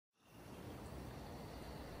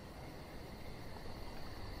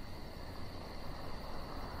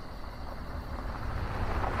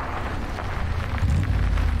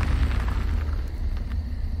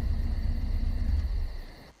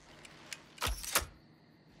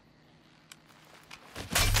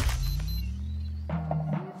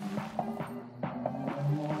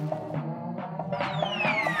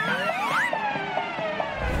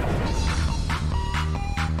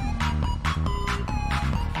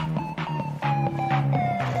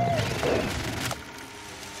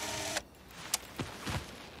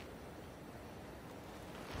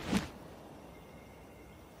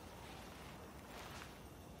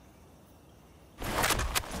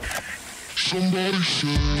Somebody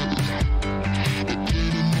said that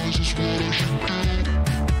being nice is what I should do.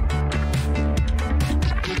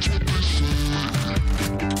 That's what they say,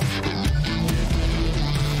 and then they walk away.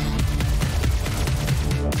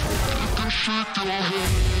 You can shake your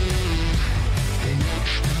head and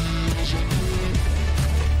watch me as I go.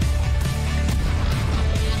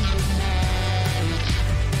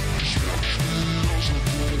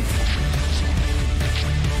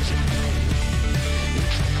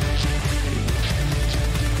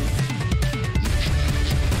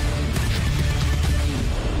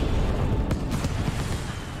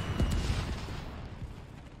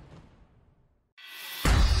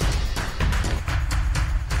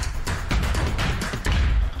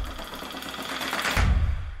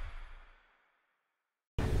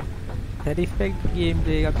 Satisfactory game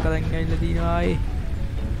play එකක් අරන් ගිහලා තිනවා ආයේ.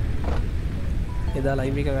 එදා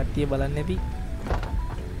live එක කට්ටිය බලන්නේ නැති.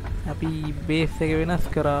 අපි base එක වෙනස්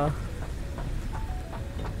කරා.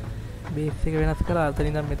 base එක වෙනස් කරා අතන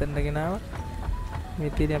ඉඳන් මෙතනට ගෙනාවා.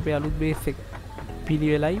 මේ තියෙන අපේ අලුත් base එක.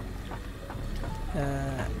 පිළිවෙලයි.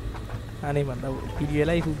 අනේ මන්ද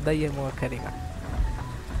පිළිවෙලයි සුද්දයි මොකක් හරි එකක්.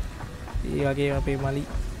 ඒ වගේම අපේ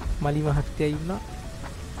මලි මහත්තයා ඉන්නවා.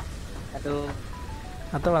 අතෝ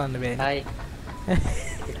අත බලන්න බෑ. හයි.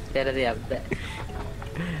 ඉතර දෙයක් බෑ.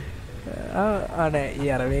 නෑ ඒ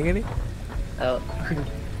අර මේකනේ. ඔව්.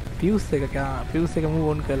 fuse එක move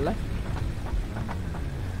on කරලා.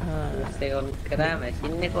 fuse එක on කරා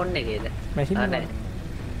machine එක on එකේද? machine එක.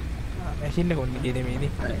 machine එක on එකේ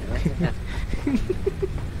නෙමෙයිනේ.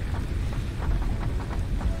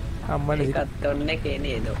 අම්මනේ ඒකත් on එකේ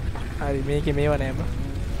නේද? හරි මේකේ මේව නෑ බා.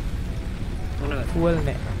 මොනවද? fuel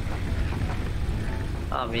නෑ.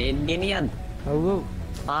 මේ ගෙනියන් ඔව් ඔව්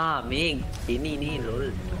මේ ගෙනි නේ ලොල්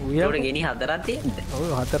උඩ ගෙනි හතරක් තියෙනද ඔව්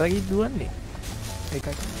හතරකින් දුවන්නේ එකක්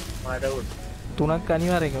මට උඩ තුනක්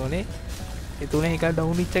අනිවාර්යෙන් ඕනේ ඒ තුනේ එකක්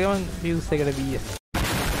ඩවුන් වෙච්ච ගමන් views එකට BS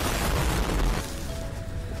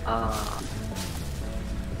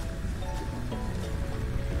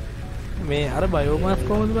මේ අර බයෝමාස්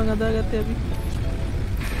කොහොමද බං හදාගත්තේ අපි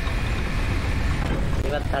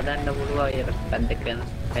ඒවත් හදන්න පුළුවන් ඒක පැත්තක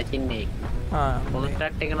මැෂින් එක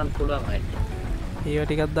කොන්ට්‍රැක්ට් එක නම් පුළුවන් අය. ඒව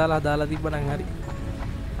ටිකක් දාලා තිබ්බනම් හරි.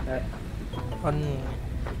 අන්න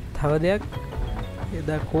තව දෙයක්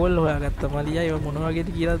එදා කෝල් හොයාගත්තා මලියා ඒව මොන වගේද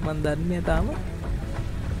කියලාත් මන් දන්නේ නැහැ තාම.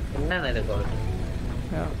 නෑ කෝල්.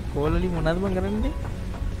 කෝල් වලින් මොනවද මන් කරන්නේ?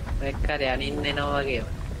 එක්කරේ අනින්න එනවා වගේම.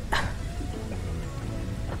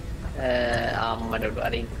 අම්මඩ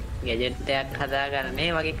වරින් ගැජට් එකක් හදාගන්න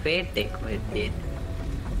මේ වගේ ක්‍රේට් එකක් මෙතන තියෙන්නේ.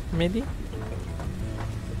 මේදී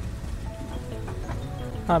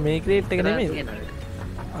මේ ක්‍රේට් එක නෙමෙයි.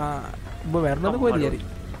 ඔබ වැරනද කොහෙද යරි?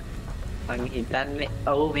 මං හිතන්නේ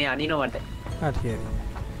ඔව් මේ අනිනවට. හරි.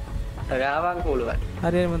 ගාවන් කෝලුවක්.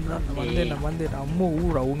 හරි මන් දෙන්න අම්මෝ ඌ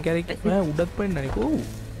රවුන් කැරෙක් උඩත් පෙන්නන්නේ කෝ.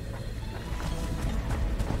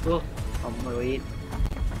 ඔව් අම්මෝ ඔය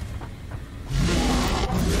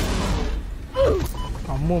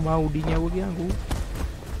අම්මෝ මා උඩින් යවුව කියන්කෝ.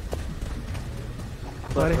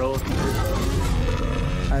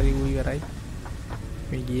 හරි ඌ ඉවරයි.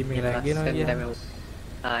 මේ ගේම් එක ලගිනවා කියන්නේ.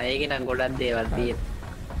 ඒක නම් ගොඩක් දේවල් තියෙන.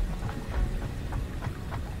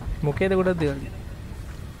 මොකේද ගොඩක් දේවල්?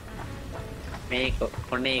 මේක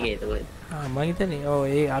කොනේ එකේද ඔය? මම හිතන්නේ ඔව්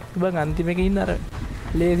ඒ අත් බං අන්තිම එකේ ඉන්න අර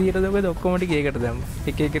ලේසියට දොකද ඔක්කොම ටික ඒකට දැම්මා.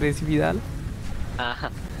 එක එක රෙසිපි දාලා.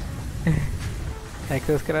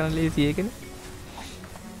 ඇක්සස් කරන්න ලේසි ඒකනේ.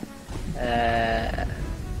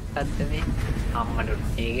 අත්තනේ අම්මඩ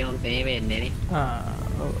ඒකෙන් මේ වෙන්නේ නේ.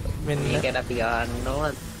 මෙන්න මේකට අපි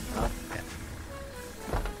ගන්නවා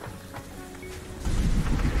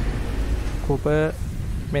කොප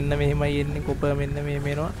මෙන්න මෙහෙමයි එන්නේ කොප මෙන්න මෙහෙම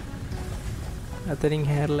එනවා අතරින්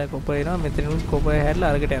හැරලා කොප එනවා මෙතනින් කොප හැරලා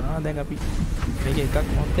අරකට යනවා දැන් අපි මේක එකක්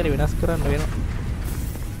මොකක් හරි වෙනස් කරන්න වෙනවා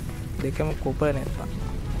දෙකම කොප නැත්නම්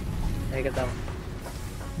ඒක තමයි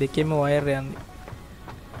දෙකෙම වයර් යන්නේ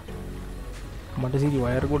මට සිරි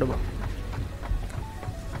වයර් කොට බං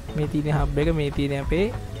මේ තියෙන හබ් එක මේ තියෙන අපේ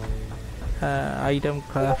අයිටම්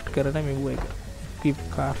ක්‍රාෆ්ට් කරන මෙව එක කිප්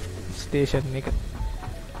ක්‍රාෆ්ට් ස්ටේෂන් එක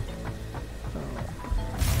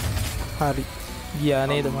හරි ගියා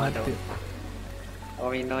නේද මාත්‍ය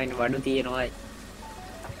ඔය ඉන්නවනේ වඩු තියෙනවායි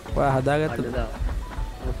ඔයා හදාගත්තද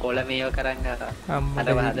කොළ මේව කරන් අර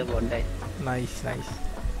හද පොඩ්ඩයි නයිස්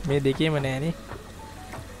මේ දෙකේම නෑනේ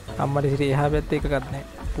අම්මට සිරි එහා පැත්තේ එකක්වත් නෑ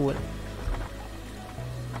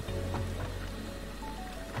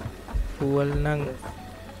පුවල් නම්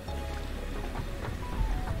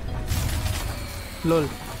ලොල්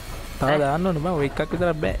තව දාන්න ඕනේ බං ඔය එකක්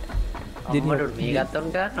විතරක් බෑ අම්මට මේ ගත්තොත්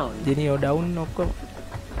ගන්න ඕනේ දිනියෝ ඩවුන් ඔක්කොම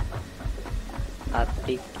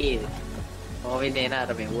අත්තිකේ ඕවි නේන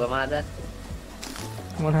අර මෙව්ව මාද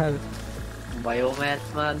මොනවද බයෝමෑස්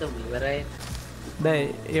මාද ඉවරයි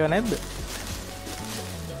දැන් ඒව නැද්ද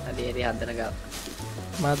හරි හරි හදන ගා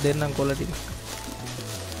මම දෙන්නම් කොළ ටික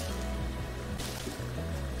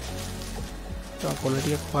කොළ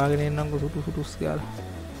ටික පාගෙන එන්නම්කො සුටුස් ගාලා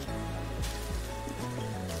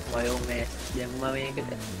බයෝමෑස් දැම්ම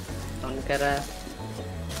මේකට ඔන් කරා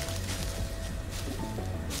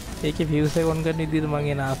ඒකේ views එක ඔන් කරන විදිහට මම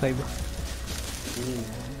එන ආසයි බා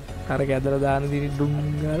අර ගැදලා දාන දිරි ඩුම්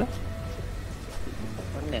ගාලා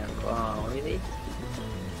ඔන්නේ ඔයදී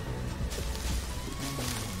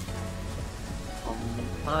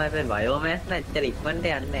හැබැයි බයෝමෑස් නැත්තර ඉක්මනට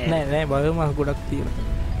යන්නේ නෑ බයෝමෑස් ගොඩක් තියෙනවා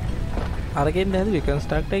අරකින් දැන්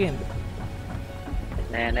කන්ස්ට්‍රක්ට් එකෙන්ද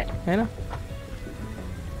නෑ එහෙනම්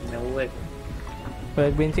නෝවේ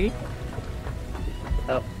වර්ක් බෙන්ච් එකේ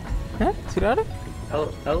ඔව් ඈ සිරාට ඔව්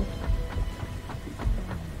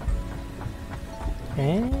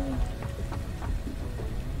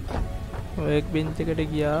වර්ක් බෙන්ච් එකට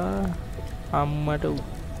ගියා අම්මට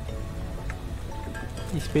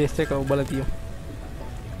ස්පේස් එක ඔබලා තියමු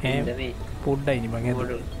පොඩ්ඩයිනි මං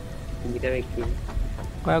පොඩු ඉඳ වෙක්කේ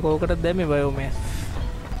ඔයා කෝකටද දැම්මේ බයෝමෑස්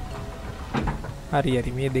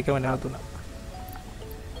හරි මේ දෙකම නැවතුණා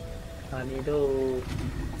අනිදෝ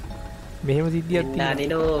මෙහෙම සිද්ධියක් තියෙනවා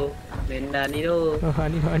අනිදෝ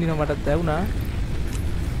අනිනෝ මටත් දැවුණා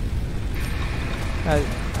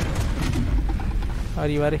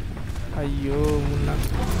හරි වරේ අයියෝ මුන්නා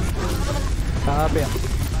සාපය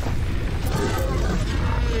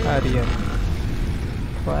හරි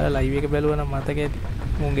ඔයාලා ලයිව් එක බැලුවා නම් මතක ඇති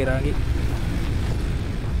මුන්ගේ රාගේ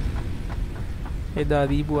එදා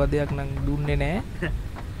දීපු අදයක් නම් දුන්නේ නෑ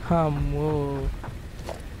හම්මෝ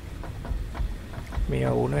මේ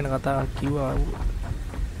ඕන වෙන කතාවක් කිව්වා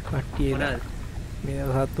කට්ටිය මේ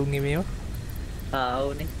සත්තුන්ගේ මේවා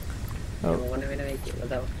ඕනේ ඕන වෙන වෙයි කියලා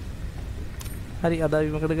තව හරි අද අපි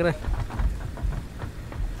මොකද කරන්නේ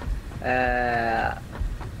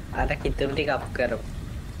අර කිතුරු ටික අප් කරමු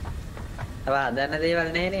තව හදන්න දේවල්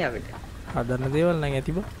නැහැනේ අපිට හදන්න දේවල් නම්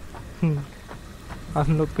ඇති බා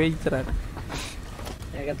අන්ලොක් වෙයි ඉතරට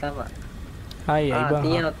ඒක තමයි හයි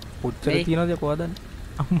බා උච්චර තියනද කොහදන්න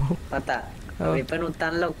අම්මෝ පතා වෙපන් උත්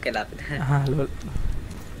අන්ලොක් කළා අපිට ලොල්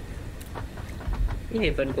මේ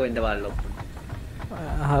වෙපන් කොහෙන්ද වල්ලොක්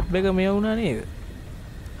හබ් එක මේ වුණා නේද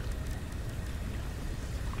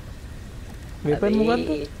වෙපන් මොකද්ද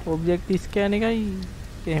ඔබ්ජෙක්ට් ස්කෑන් එකයි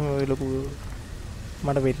එහෙම ඔය ලොකු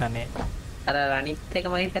මට වෙන්නන්නේ අර අනිත් එක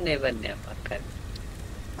මම හිතන්නේ වෙපන් එකක් කරන්න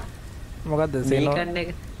මොකද්ද සේනෝ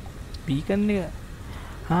බීකන් එක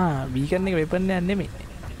බීකන් එක වෙපන් එකක් නෙමෙයි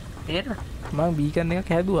නේද මම බීකන් එකක්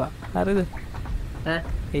හැදුවා හරිද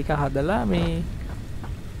ඒක හදලා මේ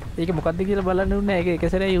ඒක මොකද්ද කියලා බලන්න උන්නේ ඒක එක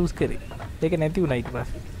සැරේ යූස් කරේ ඒක නැති වුණා ඊට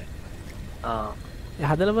පස්සේ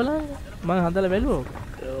හදලා බලන්න මම හදලා බැලුවා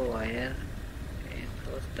වයර්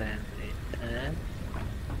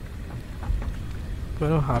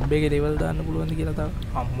බලමු හබ් එකේ ලෙවල් දාන්න පුළුවන්ද කියලා තව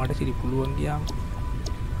අම්මට සිරි පුළුවන් ගියාම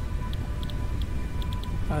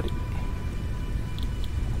හරි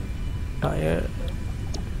ටයර්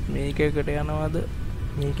මේකකට යනවාද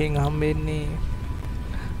මේකෙන් හම්බෙන්නේ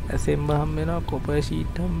ඇසෙම්බ හම්බෙනවා කොපර්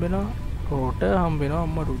ෂීට් හම්බෙනවා රෝටර් හම්බෙනවා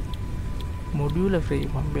අම්මට මොඩියුලර්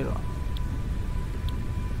ෆ්‍රේම් හම්බෙනවා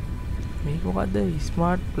මේක මොකද්ද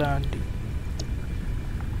ස්මාර්ට් ප්ලාන්ට්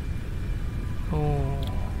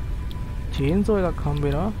චේන්සෝ එකක්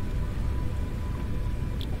හම්බෙනවා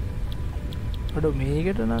අඩ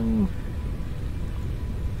මේකට නම්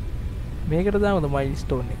මේකට දාමද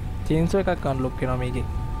මයිල්ස්ටෝන් එක චේන්සෝ එකක් අන්ලොක් වෙනවා මේකෙන්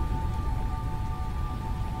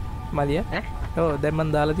මදිය ඔව් දැන් මම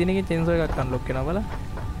දාලා තියෙන එකේ චේන්සෝ එකක් අන්ලොක් වෙනවා බලන්න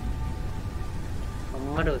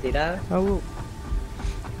අම්මට උතිරාව ඔව්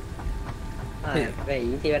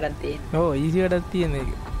ඊටි වැඩක් තියෙනවා ඔව් ඊසි වැඩක් තියෙන එක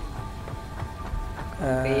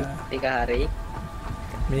ටික හරි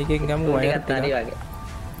මේකෙන් ගමු වයර් ටික හරි වගේ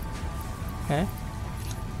ඈ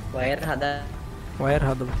වයර්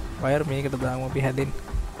හදමු වයර් මේකට දාමු අපි හැදෙන්න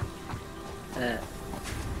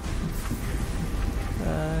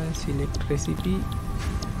select recipe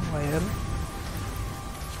wire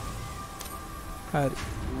hari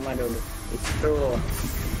madodo straw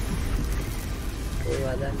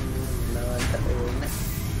wadan nawanta ඕන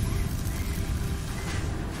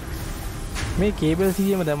මේ කේබල්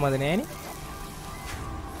 100ම දැම්මද නෑනේ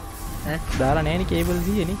ඈ දාලා නෑනේ කේබල්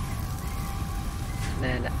 100 නේ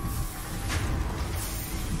නෑ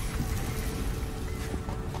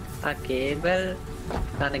කේබල්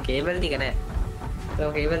අන්න කේබල් ටික නෑ ඔය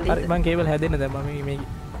කේබල් ටික හරි මං කේබල් හැදෙන්න දැම්මා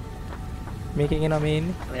මේකෙන් එනවා මේ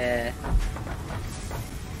ඉන්නේ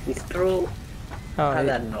ස්ක්‍රූ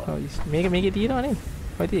හදන්න මේකේ තියෙනවා නේද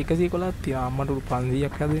ඔය 111ක් තියෙනවා අම්මට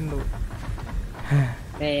 500ක් හදන්න ඕන.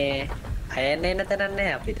 මේ අයන්න එන්න තැනක්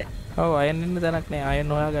නැහැ අපිට. ඔව් අයන් ඉන්න තැනක් නෑ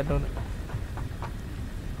අයන් හොයා ගන්න ඕන.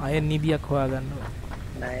 අයන් නිදියක් හොයා ගන්න ඕන.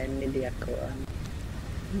 අයන්න නිදියක් හොයන්න.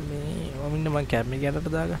 මේ මම කැම් එක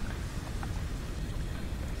යටට දාගන්න.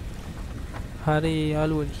 හරි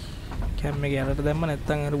යාළුවනි. කැම් එක යටට දැම්ම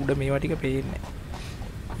නැත්තම් අර උඩ මේවා ටික පේන්නේ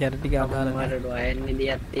නෑ. යට ටික අදාළ නෑ. මට අයන්න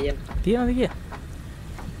නිදියක් තියනද කිය?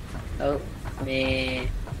 ඔව් මේ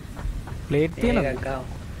ප්ලේට් තියනද? එකක් ගාව.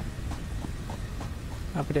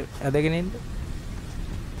 අපිට ඇදගෙන එන්න.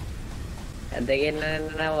 ඇදගෙන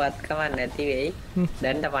නම් වත් කමක් නැති වෙයි.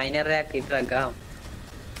 දැන්ට මයිනර් එකක් විතරක් ගාමු.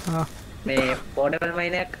 ආ මේ පෝඩබල්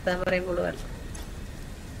මයිනර් එකක් තමයි පුළුවන්.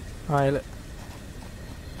 ආයෙල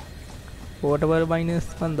පෝටබල් මයිනස්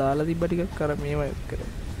මන් දාලා තිබ්බ ටිකක් අර මේව කර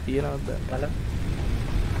තියෙනවද බලමු.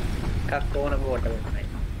 එකක් ඕන පෝඩබල්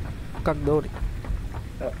මයිනර්. එකක් දෝරි.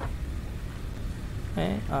 ඔව්.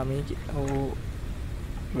 මේක ඕ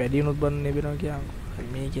වැඩි උනුත් බන්න නෙබෙනවා කියන්කෝ.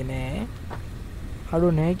 මේක නෑ. අඩු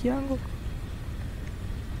නෑ කියන්කෝ.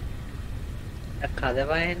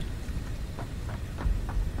 කදපයෙන්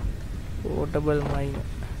පෝටබල් මයින.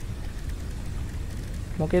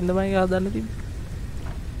 මොකෙන්ද මයික හදන්න තිබ්බේ?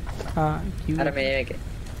 අර මේ එක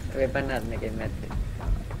වෙපන් හදන එකෙන් නැත්තේ.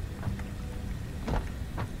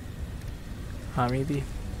 මේ තියෙන්නේ.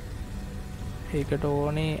 ඒකට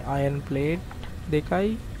ඕනේ අයන් ප්ලේට් දෙකයි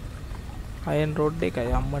අයන් රොඩ්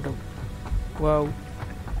එකයි අම්මට. වව්.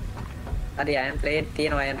 හරි අයන් ප්ලේට්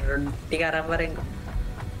තියෙනවා අයන් රොඩ් ටික අරන් වරෙන්කෝ.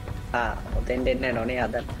 ඔතෙන් දෙන්න ඕනේ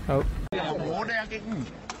හදන්න. ඔව්.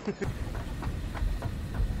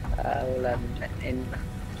 අවුලක් එන්න.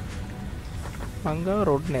 මංගාව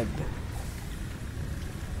රොඩ් නැද්ද?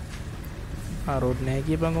 රොඩ් නැහැ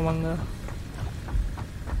කියපන්කෝ මංගාව.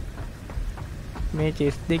 මේ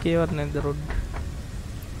චෙස් දෙකේවත් නැද්ද රොඩ්?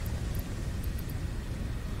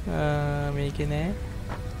 මේකේ නෑ.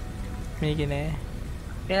 මේකේ නෑ.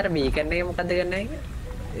 මේ අර බීකන් එක මොකද්ද ගන්නයි කිය?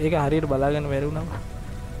 ඒක හරියට බලාගන්න බැරි වුණා.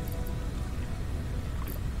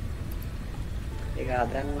 ඒක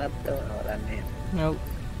හදන්නත් ඕනවලන්නේ. ඔව්.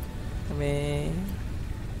 මේ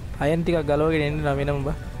අයන් ටිකක් ගලවගෙන එන්න නම් වෙනම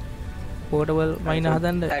බා. පෝටබල් මයින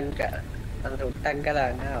හදන්න. ටක්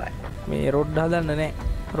ගලන්න ආවයි. මේ රොඩ් හදන්න නෑ.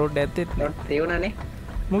 රොඩ් ඇත්තෙත් නෑ. රොඩ් තියුණානේ.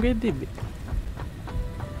 මොකෙද තිබ්බේ?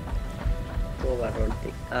 ඕවර් රොඩ්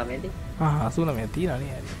ටික. මේදි. 89 තියෙනවා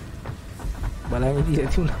නේ. බලන්න ඉතින්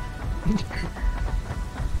ඇතුණා.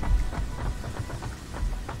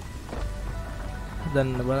 හදන්න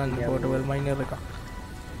බලන්න පෝටබල් මයිනර් එකක්.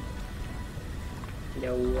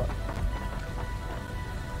 යව්වා.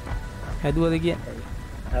 හැදුවද කියන්නේ?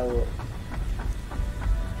 ඔව්.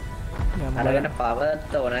 අරගෙන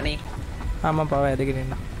පවර්ත් ඕනනේ. මම පව ඇදගෙන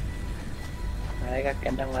එන්න. අර එකක්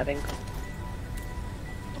ඇඳන් වරෙන්කෝ.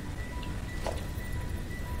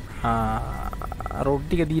 රොඩ්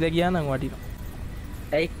ටික දීලා ගියා නම් වටිනවා.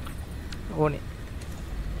 ඇයි? ඕනේ.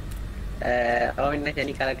 ඔන්න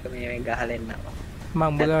ජනි කලක මේ ගහලා එන්නවා. මම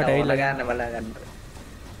උඹලට ඇවිල්ලා ගන්න බලා ගන්න.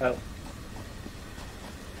 ඔව්.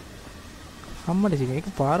 අම්මට ඉතින් මේක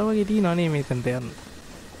පාර වගේ තියෙනවා නේ මෙතනට යන්න.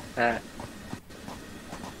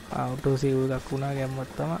 ඔටෝ සේව් එකක් වුණා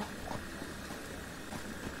ගැම්මත් තමයි.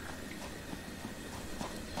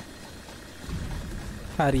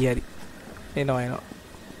 හරි හරි. එනවා.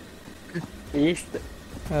 ඊස්ත.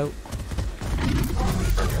 ඔව්.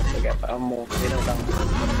 ඒක අම්මෝ වෙනවා.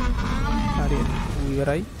 හරි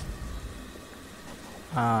ඉවරයි.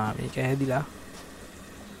 මේක හැදිලා.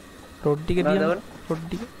 රොඩ් ටික තියනවා. රොඩ්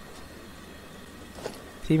ටික.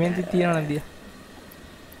 සිමෙන්ති තියනවා නේද?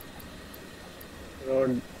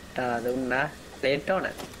 රොඩ් දුන්නා. ප්ලේට් ඕනද?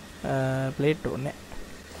 ප්ලේට් ඕනේ.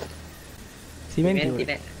 සිමෙන්ති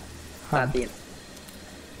නෑ. හා තියෙන.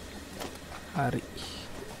 හරි.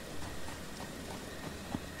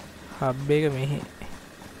 හබ් එක මෙහෙ.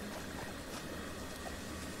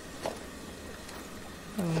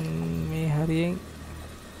 මේ හරියෙන්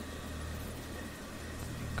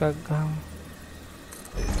එකක් ගහමු.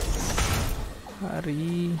 හරි.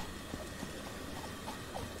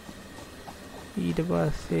 ඊට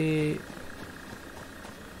පස්සේ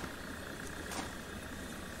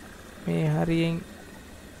මේ හරියෙන්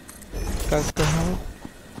එකක් ගහමු.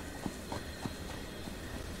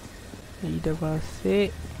 ඊට පස්සේ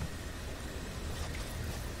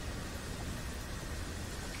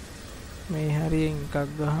මේ හරියෙන් එකක්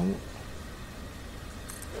ගහමු.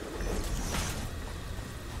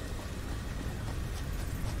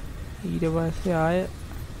 ඊට පස්සේ ආය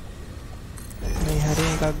මේ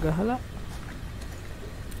හරියෙන් එකක් ගහලා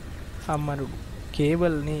අම්මරු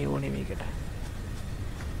කේබල් නේ ඕනේ මේකට.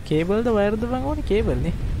 කේබල්ද වයර්ද බං ඕනේ කේබල්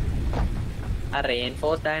නේ. අර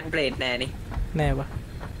රේන්ෆෝස් අයන් ප්ලේට් නෑනේ. නෑ බා.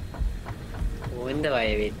 මොකෙන්ද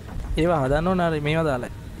වය වෙන්නේ? ඒවා හදන්න ඕන අර මේවා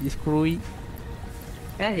දාලා ස්ක්‍රූයි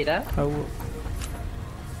ඈ හිතා? ඔව්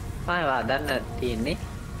ආවා හදන්න තියෙන්නේ.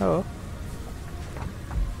 ඔව්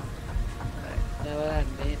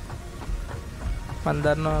නවන්නේ. මන්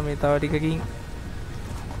දන්නවා මේ තව ටිකකින්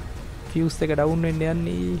ෆියුස් එක ඩවුන් වෙන්න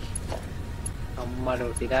යන්නේ. අම්මඩ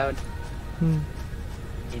ටිකාවට හ්ම්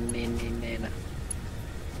ඉන්නේ න.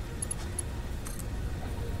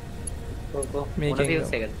 කොකෝ මේකෙන් මොන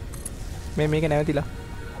ෆියුස් එකද? මේක නැවතිලා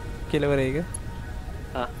කෙලවර එක.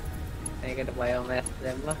 ආ මේකට බයෝමෑස්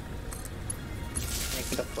දැම්මා.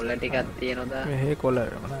 මේකට පොළ ටිකක් තියෙනවද? මෙහෙ කොළ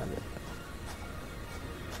මොනවාද?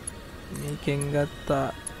 මේකෙන් ගත්තා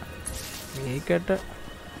මේකට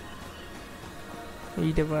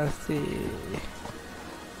ඊට පස්සේ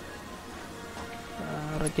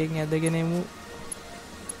අරකින් ඇදගෙන එමු.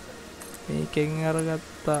 මේකෙන්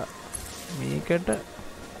අරගත්තා මේකට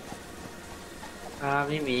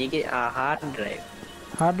මේකේ හાર્ඩ් ඩ්‍රයිව්.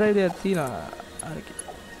 හાર્ඩ් ඩ්‍රයිව් එකක් තියෙනවා අරකේ.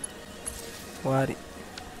 වාරි.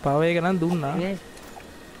 පවර් එක නම් දුන්නා.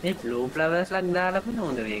 මේ බ්ලූ ෆ්ලවර්ස් ලක් දාලා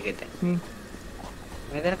කොහොමද මේකට?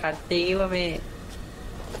 මෙතන කට්ටිය කිව්වා මේ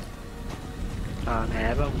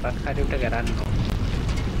නෑ බං මොකක් හරි උට කරන්න ඕන.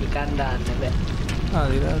 නිකන් දාන්න බෑ.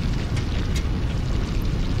 හරිද?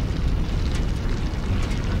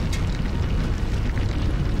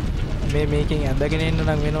 මේකෙන් ඇදගෙන එන්න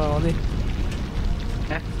නම් වෙනවා හොඳේ.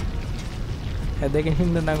 ඇදගෙන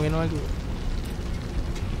ඉන්න නම් වෙනවා කිව්වා.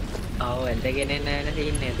 ආව ඇදගෙන එන්න වෙන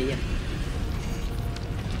තියෙන්නේ තියෙන.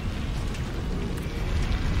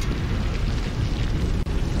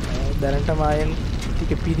 දැනට මායන්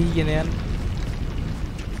ටික පිරීගෙන යන්න.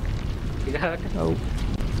 ඊළඟට ඔව්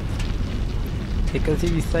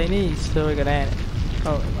 120යි නේ ඉස්සර එක නෑ.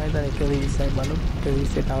 ඔව් මම හිතන්නේ 120යි බලමු.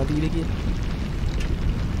 120 නවතිද කියලා.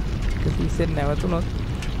 120 නැවතුනොත්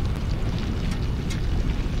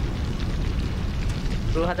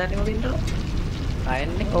රෝ හදන්නේ මොකින්ද?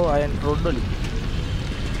 අයන්නේ. ඔව් අයන් රොඩ් වලින්.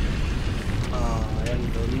 අයන්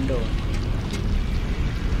ඩොන්ඩෝ.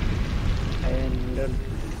 අයන් ඩොන්.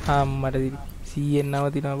 මට 100ෙන්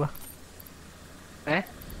නවතිනවා බා. ඈ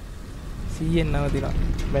 100ෙන් නවතිනවා.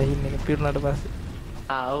 බැහින් එක පිරුණාට පස්සේ.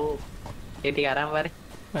 ඔව්. ඒ ටික අරන් වරේ.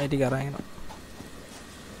 ඒ ටික අරන් එනවා.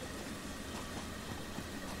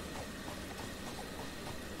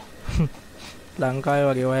 ලංකාවේ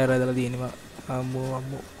වගේ වයර් ඇදලා තියෙනවා. අම්මෝ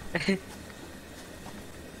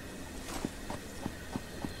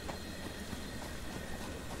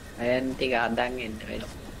අයන් ටික අදන් එන්න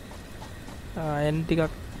වෙනවා. අයන්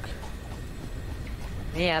ටිකක්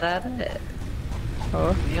මේ අර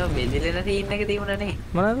ඔව් මේ බෙදෙලන සීන් එක තිබුණනේ.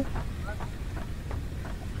 මොනවද?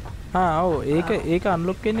 ඔව් ඒක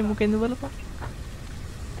අන්ලොක් වෙන්නේ මොකෙන්ද බලපන්.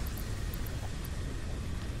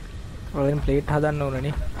 ඔයන් ප්ලේට් හදන්න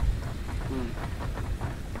ඕනනේ.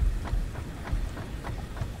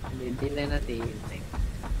 බෙදෙලන සීන් එක.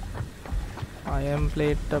 අයන්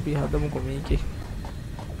ප්ලේට් අපි හදමුකෝ මේකේ.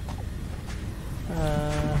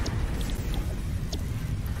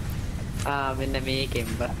 මෙන්න මේකෙන්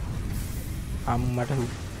බා. අම්මට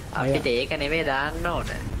අපිට ඒක නෙමෙයි දාන්න ඕන.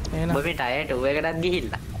 එහෙනම් ඔබ මේ ටයර් 2 එකටත්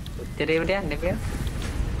ගිහිල්ලා. උත්තරේට යන්න එපා.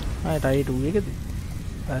 ටයි 2 එකද?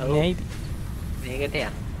 නෑ මේකට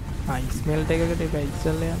යන්න. ස්මෙල්ට් එකකට එපා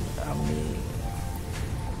ඉස්සෙල්ලා යන්න. අම්මේ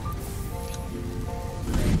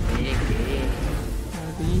මේකේ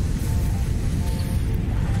හරි.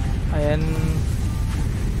 අයන්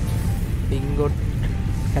ඉන්ගොට්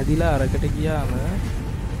හැදිලා අරකට ගියාම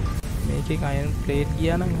මේකෙන් අයන් ප්ලේට්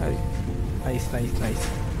ගියා නම් හරි. නයිස්.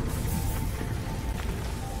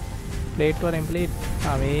 ප්ලේට් වලින් ප්ලේට්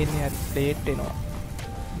මේ ඉන්නේ ප්ලේට් එනවා.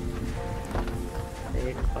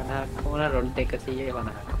 ඒක 50ක් ඕන රොඩ්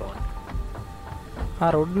 150ක් ඕන.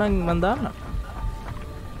 රොඩ් නම් මන් දාන්න.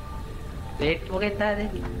 ප්ලේට් මොකෙන්ද දාන්නේ?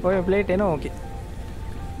 ඔය ප්ලේට් එනවා ඕකේ.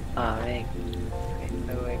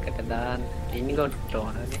 මේක එකට දාන්න ඉන්ගොට්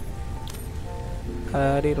ඕනනේ.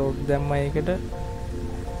 හරි රොඩ් දැම්මා ඒකට.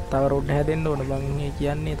 තව රොඩ් හැදෙන්න ඕන බං. මේ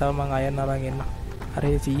කියන්නේ තව මං අයන් අරන් එන්න. අර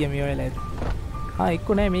 100 මේ වෙලාව ඇති. එක්ක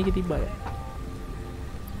නෑ මේකේ තිබ්බා.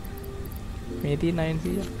 මේ තියෙන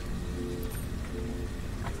 900.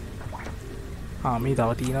 මේ තව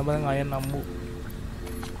තියෙනවා බං අයන් අම්මෝ.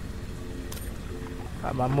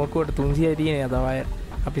 මම මොකකට 300යි තියෙනවා තව අය.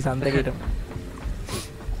 අපි සන්තකේට.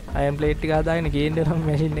 අයන් ප්ලේට් ටික හදාගෙන ගේන්න නම්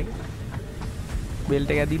මැෂින් එක.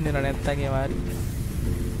 බෙල්ට් එක ඇදින්න නෑ නැත්තම් ඒ වාරි.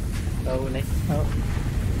 ඔව්නේ. ඔව්.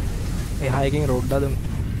 ඒ හයකින් රොඩ් අදමු.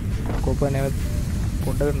 කොපර් නැවත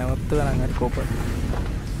පොඩ්ඩකට නැවත්තුවා නම් හරි කොපර්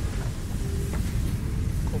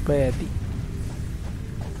ඇති.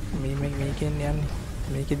 මේකෙන් යන්නේ.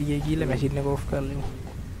 මේක දිගේ ගිහලා මැෂින් එක ඔෆ් කරලා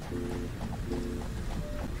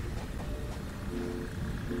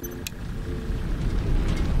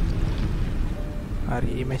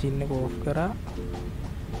හරි මේ මැෂින් එක ඕෆ් කරා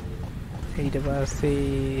ඊට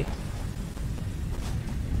පස්සේ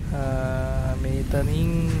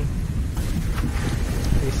මෙතනින්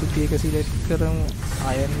recipe එක select කරමු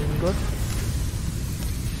iron ingot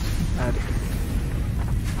හරි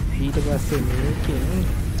ඊට පස්සේ මේකෙන්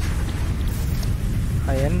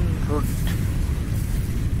iron rod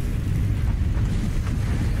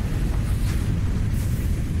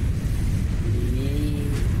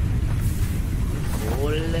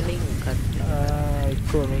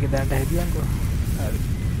එක්කෝ මේක දැන්ට හැදියන්කෝ හරි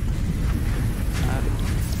හරි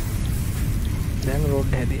දැන්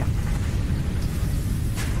රෝඩ් හැදියා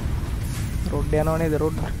රෝඩ් යනවා නේද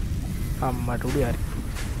රෝඩ් අම්මට උඩු හරි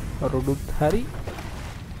රෝඩුත් හරි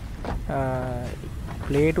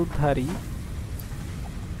ප්ලේටුත් හරි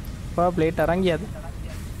ප්ලේට් අරන් ගියාද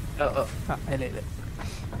ඔව් එල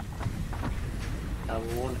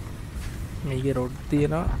මේකේ රෝඩ්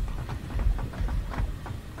තියෙනවා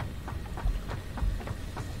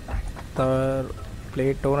තව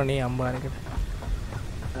ප්ලේට් ඕන නේ අම්බානකට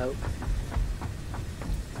ඔව්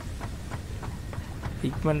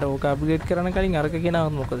ඉක්මනට ඕක අප්ග්‍රේඩ් කරන්න කලින් අරක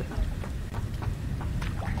ගෙනාවොත් මොකද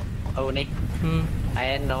ඔව්නේ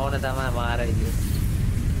අයන් ඕන තමයි මාර විදියට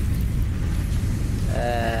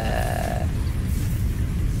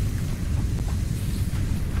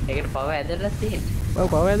ඒකට පව ඇදලා තියෙන්නේ ඔව්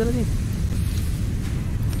පව ඇදලා තියෙන්නේ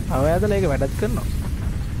පව ඇදලා ඒක වැඩත් කරනවා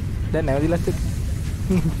දැන් නැවදිලත්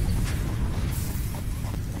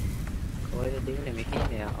ඔය දෙන්නේ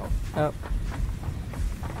මෙහෙනේ ඔව්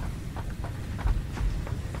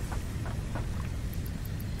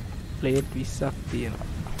ප්ලේට් 20ක් තියෙනවා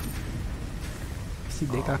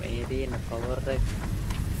 22ක් මේ තියෙන පවර් එක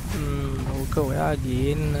ඕක ඔයා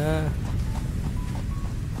ගේන්න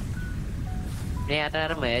මේ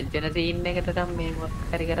අතර මර්ජ් වෙන සීන් එකට තමයි මේ මොකක්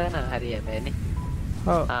හරි කරන හරියටනේ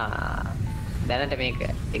ඔව් දැනට මේක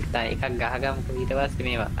එකක් ගහගමු ඊට පස්සේ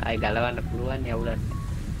මේවා ආයි ගලවන්න පුළුවන් යවුලන්න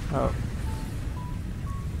ඔව්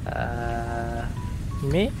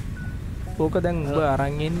මේ ඕක දැන් ඔබ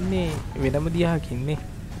අරන් එන්නේ වෙනම දිහාකින්නේ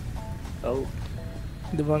ඔව්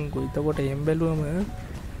දුබන් කොයිතකොට එම් බැලුවම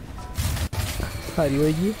හරි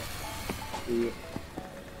ඔය ගියේ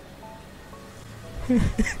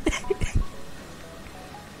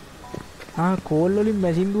කෝල් වලින්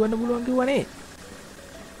මැෂින් දුවන්න පුළුවන් කිව්වනේ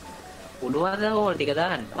උඩුවද කෝල් ටික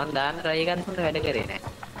දාන්න මං දාන්න try කරනකොට වැඩ කරේ නෑ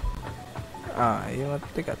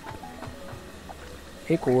ඒවත් එකත්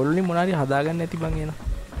ඒ කෝල් වලින් මොනාරි හදාගන්න නැති බං එන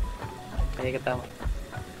ඒක තමයි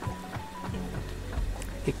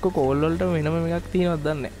එක්ක කෝල් වලට වෙනම එකක් තියෙනවද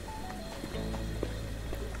දන්නේ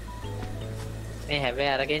මේ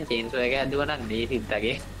හැබැයි අරගෙන චේන්සෝ එක ඇදුවා නම්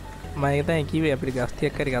දීසිත්තගේ මම ඒක තමයි කිව්වේ අපිට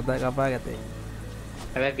ගස්තියක් හරි කපාගත්තේ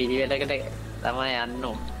හැබැයි පිළිවෙලකට තමයි යන්න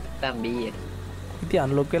ඕන නැත්නම් බීයේ ඉතින්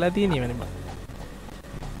අන්ලොක් වෙලා තියෙන්නේ මම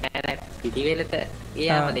නෑ පිළිවෙලට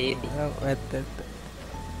ගියාම දීසි ඇත්ත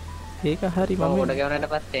ඒක හරි මම උඩ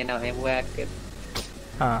ගවනට පස්සේ එනවා මේ මුවක්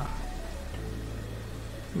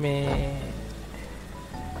මේ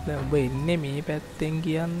දැන් ඔබ ඉන්නේ මේ පැත්තෙන්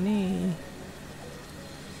කියන්නේ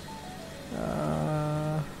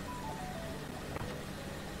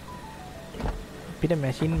අපිට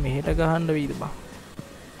මැෂින් මෙහෙට ගහන්න වෙයිද බං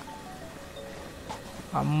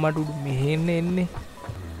අම්මට උඩු මෙහෙන්න එන්නේ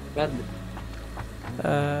ගද්ද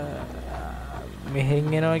මෙහෙන්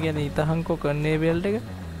එනවා කියන්නේ ඉතහංකෝ කන්නේ බෙල්ට් එක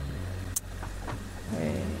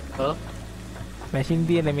ඔව් මැෂින්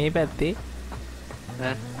තියෙන මේ පැත්තේ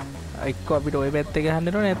එක්ක අපිට ওই පැත්තේ ගහන්න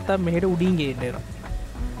වෙනවා නැත්තම් මෙහෙට උඩින් ගේන්න වෙනවා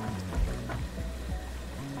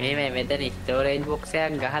මේ මෙතන ස්ටෝරේජ් බොක්ස්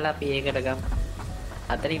එකක් ගහලා අපි ඒකට ගමු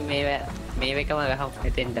අතරින් මේකම ගහමු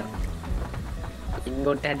මෙතෙන්ට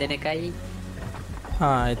ඉන්ගොට් හැදෙන එකයි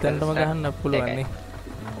එතනටම ගහන්න පුළුවන් නේ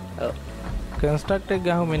ඔව් කන්ස්ට්‍රක්ට් එක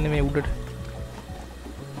ගහමු මෙන්න මේ උඩට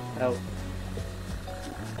ඔව්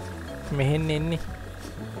මෙහෙන් එන්නේ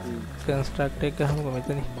කන්ස්ට්‍රක්ට් එක ගහමුකෝ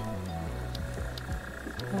මෙතන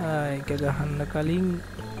ඒක ගහන්න කලින්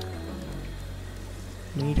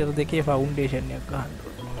මීටර් දෙකේ ෆවුන්ඩේෂන් එකක් ගහන්න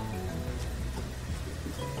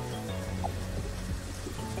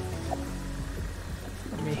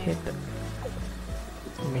මෙහෙට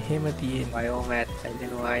මෙහෙම තියෙන බයෝමෑත්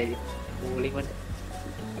හැදෙනවා අය මූලිකවට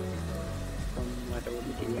මට උඩ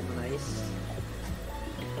තියෙන නයිස්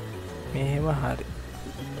මෙහෙම හරි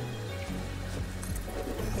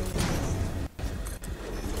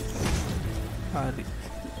හරි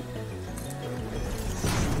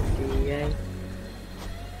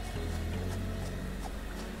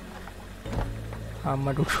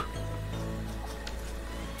අම්මට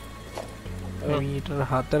මීටර්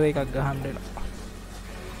 4 එකක් ගහන්න වෙනවා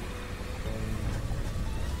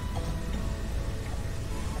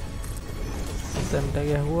මෙතනට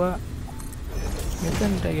ගැහුවා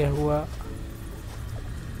මෙතනට ගැහුවා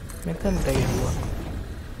මෙතනට ගැහුවා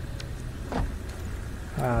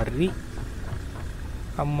හරි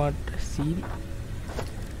අම්මට සීරි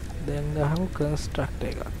දැන් ගහමු කන්ස්ට්‍රක්ට්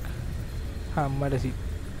එකක් අම්මට සී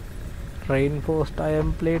රේන්ෆෝස්ට්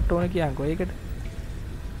අයම් ප්ලේට් ඕන කියන්කෝ ඒකට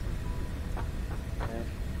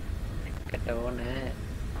එකට ඕන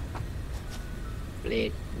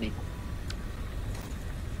ප්ලේට් නේ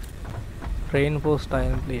රේන්ෆෝස්ට්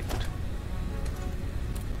අයම් ප්ලේට්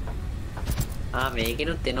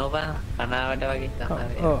මේකෙනුත් එනවා කනාවට වගේ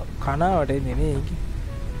තමයි ඔව් කනාවට එන්නේ නේ ඒක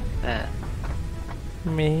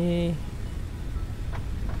මේ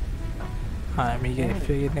මේක F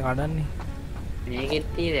එකෙන් කඩන්නේ මේකෙත්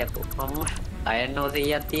තියෙන්නේ අපෝ අම්මා අයන්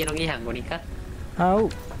ඕසෙයක් තියෙනවා කියහන්කො නිකන් ඔව්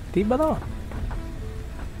තිබ්බ තමයි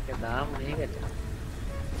ඒක දාමු මේකට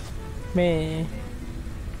මේ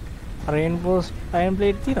රේන්ෆෝස්ට් අයම්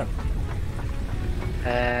ප්ලේට් තියෙනවා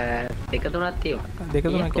දෙක තුනක් තියෙනවා දෙක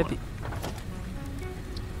තුනක් ඇති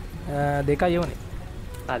දෙකයි ඕනේ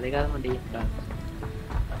දෙකම තියෙනවා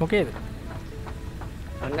මොකේද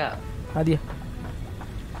අංගා අදිය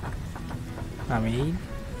මේ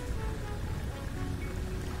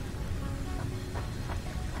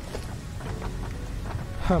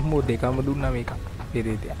හම්මෝ දෙකම දුන්නා මේක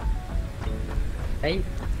පෙරේතයා ඇයි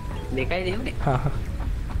දෙකයි දෙන්නේ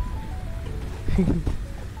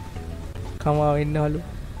කමාව ඉන්නවලු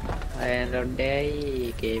අයන්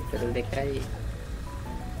රොඩ්ඩයි කේපල් දෙකයි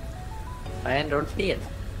අයන් රොඩ් තියෙන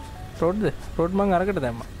රොඩ් මං අරකට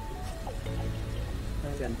දැම්මා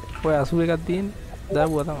ඔය 81ක් තියෙන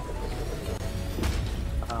දාපුවා තමයි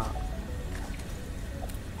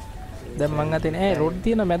දැන් මං අතේ නෑ රොඩ්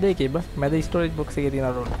තියෙන මැද එකේ බා මැද ස්ටෝරේජ් බොක්ස් එකේ තියෙන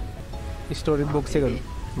රොඩ් ස්ටෝරේජ් බොක්ස් එකලු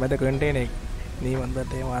මැද කන්ටේනර් එක නේ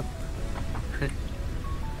මන්දට එමත්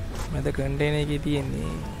මැද කන්ටේනර් එකේ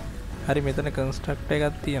තියෙන්නේ හරි මෙතන කන්ස්ට්‍රක්ට්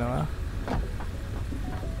එකක් තියෙනවා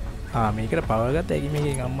මේකට පවර් ගත්ත හැකි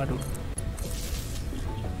මේකෙන් අම්මට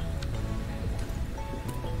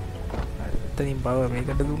එතනින් පවර්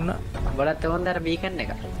මේකට දුන්නා බලත් හොඳ අර බීකන්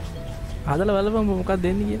එක හදලා බලපන් මොකක්ද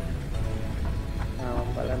දෙන්නේ කියලා මම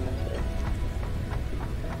බලන්න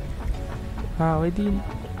ඔය තියෙන්නේ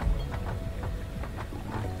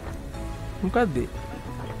මොකද්ද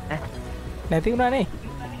නැති වුණා නේ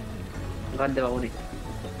මොකද්ද වුනේ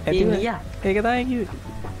ඒක තමයි කිව්වේ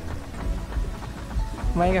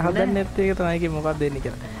මම ඒක හදන්නේ නැත්තේ ඒක තමයි කිව්වේ මොකක්ද දෙන්නේ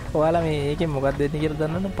කියලා ඔයාලා මේ ඒකෙන් මොකක්ද දෙන්නේ කියලා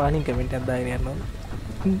දන්නවනම් පාලින් කමෙන්ට් එකක් දාගෙන යන්න ඕන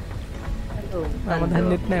මම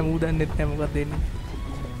දන්නෙත් නෑ මූ දන්නෙත් නෑ මොකක්ද දෙන්නේ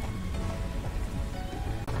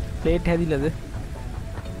ප්ලේට් හැදිලාද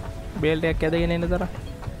බේල්ට් එකක් ඇදගෙන එන්න තරම්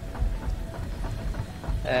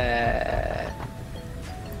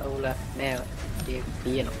අවුලක් නෑ ඒක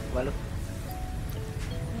තියෙනවා බලමු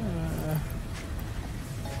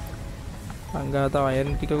අංගා තව අයන්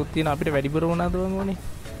ටිකකුත් තියෙන අපිට වැඩිපුර වුණාද වංගෝනේ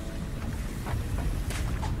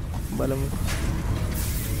බලමු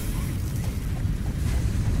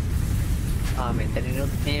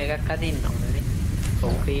මෙතනිනුත් මේ එකක් අදින්න ඕනේ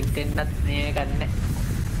කොන්ක්‍රීට් එකෙන්වත් මේ එකක්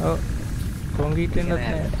නැහැ ඔව් කොන්ක්‍රීට් එකෙන්වත්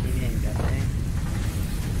නැහැ හරි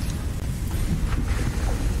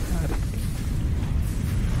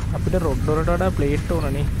අපිට රොඩ් වලට වඩා ප්ලේට්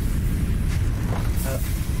ඕනනේ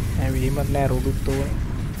වීමත් නෑ රොඩුත් ඕනේ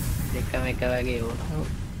දෙකම එක වගේ ඕන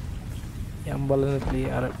යම් බලන ප්ලේ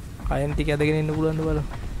අර අයන් ටික ඇදගෙන ඉන්න පුළුවන්ද බලමු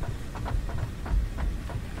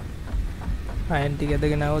අයන් ටික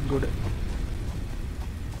ඇදගෙන આવොත් ගොඩ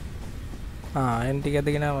අයන් ටික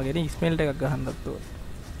ඇදගෙන ආවගෙන ස්මෙල්ට් එකක් ගහන්නත් ඕන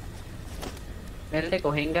මෙල්ට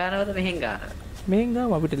කොහෙන් ගන්නවද මෙහෙන් ගන්නවද මෙහෙන්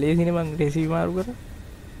ගාම අපිට ලේසිනේ මං රෙසිපි මාරු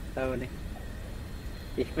කරා ඔව්නේ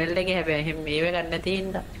ස්මෙල්ට් එකේ හැබැයි එහෙම මේව ගන්න නැති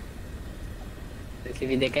හින්දා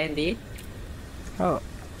රෙසිපි දෙකෙන් දී ඔව්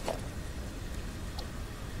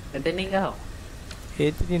එතනින් ගහව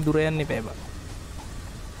ඒත් ඉතින් දුර යන්න එපා බා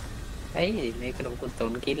ඇයි මේකට මොකුත්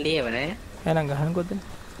උන් කිල්ලියව නෑ එහෙනම් ගහන්නකොත්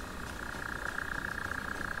නේ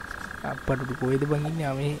අප්පට කොයිද බං ඉන්නේ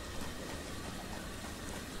ආ මේ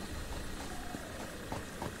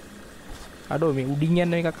අඩෝ මේ උඩින්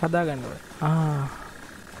යන එකක් හදා ගන්න ඕනේ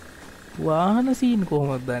වාහන සීන්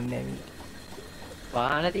කොහොමද දන්නේ මේ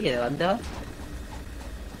වාහන තියෙද වද්දා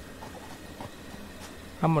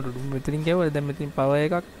අම්මට මෙතනින් ගියවද දැන් මෙතනින් පවර්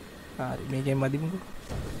එකක් හරි මේකෙන් මදිමුකෝ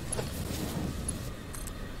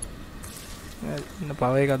ඉන්න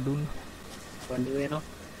පවර් එකක් දුන්න වඩු වෙනවා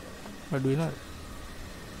වඩු වෙනවද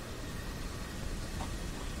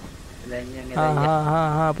දැන්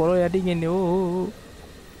යන්නේ පොළොව යටින් එන්නේ ඕ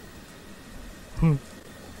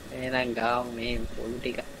එහෙනම් ගාව මේ පොළු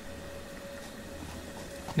ටික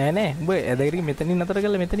නෑ නෑ උඹ ඇදගෙන මෙතනින් නතර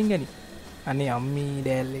කරලා මෙතනින් ගනි අනේ අම්මී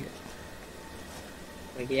ඩෑල්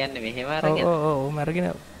එක කියන්නේ මෙහෙම අරගෙන. ඔව් මරගෙන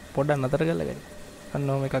පොඩ්ඩක් නතර කරලා ගන්න. අන්න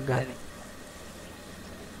ඕම එකක් ගන්න.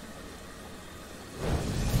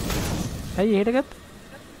 ඇයි එහෙට ගත්ත?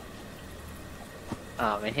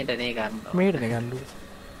 මෙහෙටනේ ගන්නවා. මෙහෙටනේ ගන්න.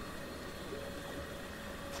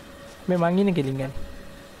 මේ මං ඉන්නේ කෙලින් ගන්න.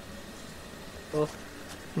 ඔව්.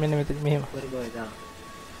 මෙන්න මෙතන මෙහෙම.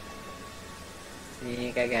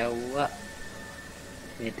 මේක ගැව්වා.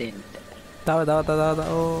 මෙතෙන්ට. තව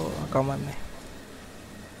ඕ කමන්නේ.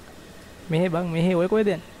 මෙහෙ බං මෙහෙ ඔය කොහෙද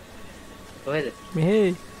යන්නේ? කොහෙද?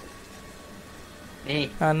 මෙහෙ. මෙහෙ.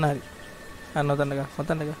 අන්න හරි. අන්න ඔතන ගා.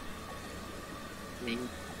 ඔතන ගා. මින්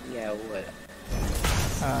ගැව්වා.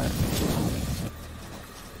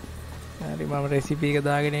 හරි මම රෙසිපි එක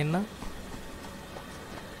දාගෙන එන්නම්.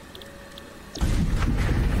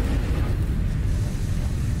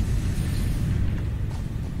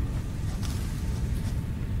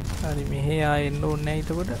 හරි මෙහෙ ආයෙන්න ඕනේ නැහැ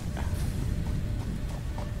එතකොට.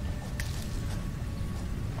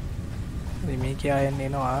 හරි මේක ආයෙන්න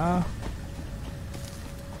එනවා.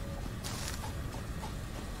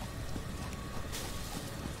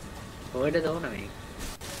 කොහෙද තෝරන මේ?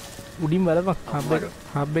 උඩින් බලපන්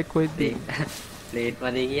හබ් එක කොහෙද? ප්ලේට්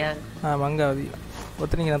මැදේ කියන්නේ. මං ගාවදී.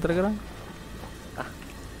 ඔතනින් නතර කරන්න.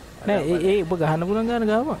 නෑ ඒ ඔබ ගහන්න පුළුවන් ගාන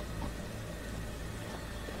ගාපන්.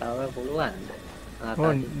 තව පුළුවන්ද?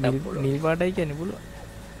 නිල් පාටයි කියන්නේ පුළුවන්.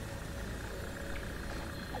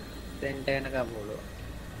 සෙන්ටර් වෙනකම් පුළුවන්.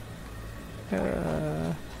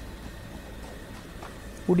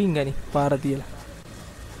 උඩින් ගනි පාර තියලා.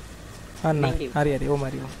 අන්න හරි ඕම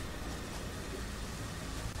හරි.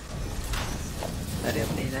 හරි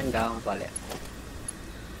අපි දැන් ගාමු ඵලයක්.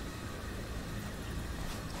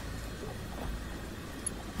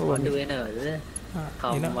 වඩු වෙනවද?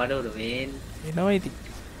 වඩු වෙන එනවා ඉතින්.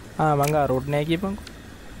 මං ගා රෝඩ් නෑ කියපන්කො.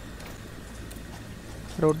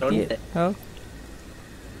 රෝඩ් තිය. ඔව්.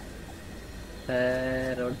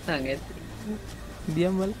 රෝඩ් සංගෙත්.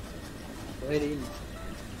 දියම් වල. ඔයද ඉන්නේ.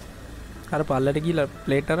 අර පල්ලට ගිහලා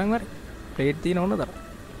ප්ලේට් අරන් හරි. ප්ලේට් තියෙන ඕන තරම්.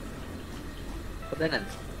 කොතනද?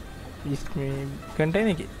 මේ කන්ටේනර්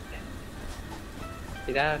එකේ.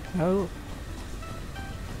 ඉතින් ඔව්.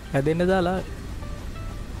 හැදෙන්න දාලා.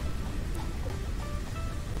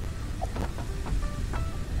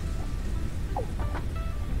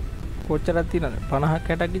 කොච්චරක් තියෙනවද? 50ක්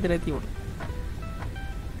 60ක් විතර ඇති උන.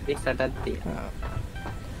 28ක් තියෙනවා.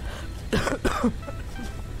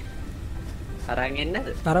 අරන් එන්නද?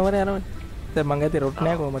 අරවනේ. දැන් මං ඇතේ රොට්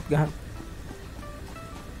නෑ කොහොමද ගහන්න.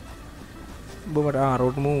 බොමඩ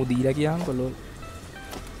රොට් මූ දීලා කියහන් කොල්ලෝ.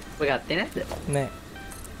 ඔය ගත්තේ නැද්ද? නෑ.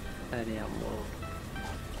 හරි අම්මෝ.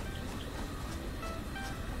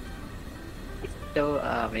 ඉතෝ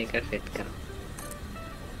මේක සෙට් කරමු.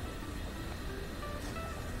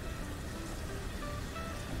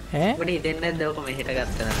 ඈ? ඔබට හිතෙන්නේ නැද්ද ඔක මෙහෙට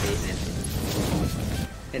ගත්තා නම් තියෙන්නේ නැද්ද?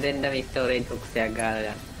 මෙතෙන්ද මේ ස්ටෝරේජ් බොක්ස් එකක් ගාලා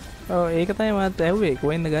ගන්න. ඔව් ඒක තමයි මාත් ඇහුවේ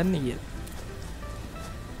කොහෙන්ද ගන්න කියලා.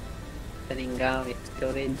 එතනින් ගාව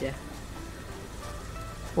ස්ටෝරේජ් එක.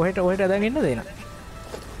 ඔහෙට අදන් එන්න දෙන්න.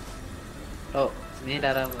 ඔව් මෙහෙට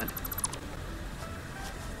අරන්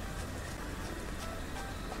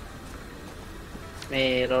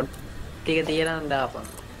මේ රොඩ් ටික තියලා දාපන්.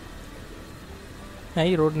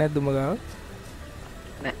 ඇයි රෝඩ් නැද්ද උඹ ගාව?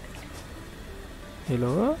 නෑ.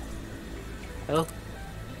 හෙලෝ. ඔව්.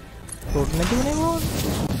 රෝඩ් නැතිවනේ මොකද?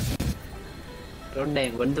 රොඩ්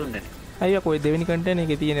එකෙන් ගොඩ දුන්නනේ. අයියා කොයි දෙවෙනි කන්ටේනර්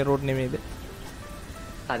එකේ තියෙන රෝඩ් නෙමෙයිද?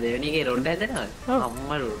 දෙවෙනි එකේ රොඩ් හැදෙනවද?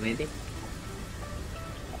 අම්මලු මේදී.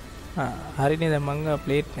 හරිනේ දැන් මං ගා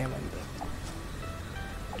ප්ලේට් නෑ මන්ද.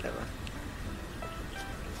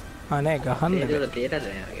 නෑ ගහන්න. ඒක තේරෙද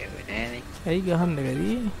නෑනේ. ඇයි ගහන්න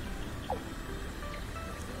බැරි?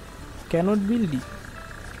 cannot build it.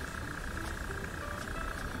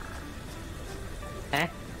 ඈ?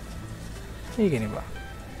 ඒකනේ බා.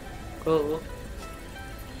 ඔව්.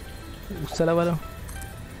 උස්සලා බලමු.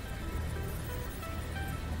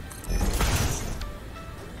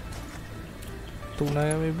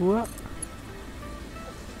 තුනයි බුවා.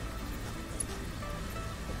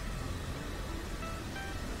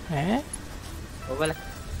 ඈ? ඔබලා.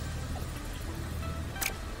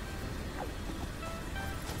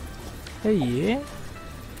 ඇයි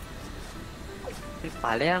මේ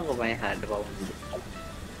ඵලයන් ඔබයි හඩ බවුන්ද.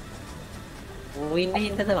 ඌ ඉන්නේ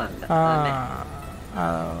හින්දාද වන්ද?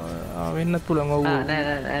 වෙන්න පුළුවන් ඔව්. නෑ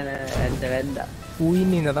වැද්දා. ඌ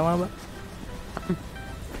ඉන්නේ ඉඳ තමයි බා.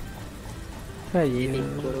 ඇයි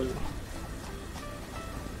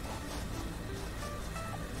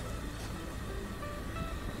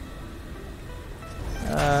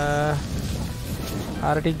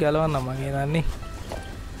අර ටික ගලවන්න මම හිතන්නේ.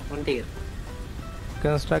 මොන් ටික?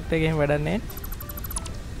 කන්ස්ට්‍රක්ට් එකේ වැඩක් නැහැ.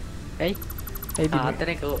 ඇයි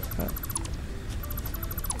ආතනක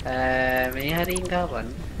මේ හරින් ගාවන්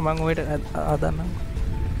මං ඔයට ආදන්නම්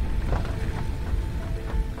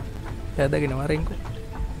ඇදගෙන වරෙන්කු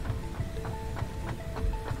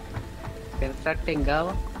කන්ස්ට්‍රක්ටෙන් ගාව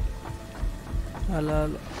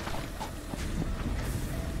අලාල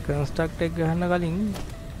කන්ස්ටක්ට එක ගහන්න කලින්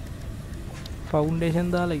ෆවුන්ඩේෂන්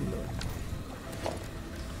දාලා ඉන්නවා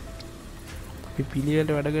අපි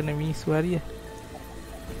පිළිවෙලට වැඩ කරන මිනිස්සු හරිය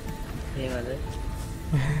ඒවද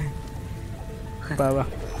බාවා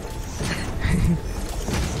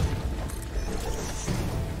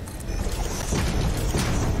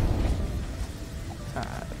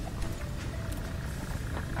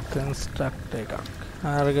කන්ස්ට්‍රක්ට එකක්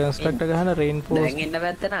ආර කන්ස්ට්‍රක්ට ගහන රේන් ෆෝස් දැන් ඉන්න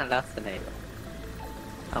පැත්ත නම් ලස්සනයි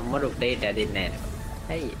අම්මට උඩේට ඇදින්නේ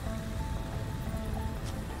නැහැ ඇයි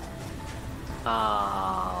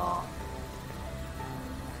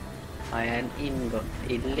අයන් ඉන්ගොට්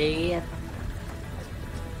ඉල්ලේ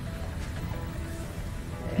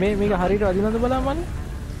මේක හරියට වදිනවද බලන්න මම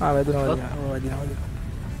වැදුනවා වදිනවා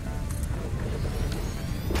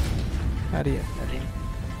හරිය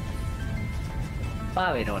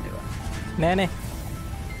පාවෙනෝනේ නෑ නේ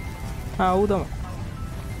ඌ තමයි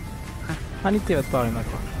අනිත් ඒවත් පාවෙන්නත්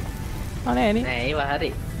නෑ නේ නෑ ඒව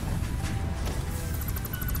හරි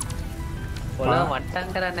පොළොව මට්ටම්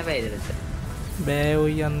කරන්න බෑද බෑ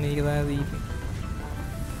ඔය යන්නේ ඒක තමයි දීපේ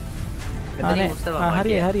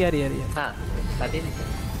හරි කටින්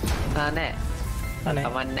නෑ අනේ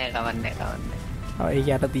කවන්නේ ඒක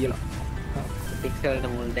යට තියෙනවා පික්ස් වලට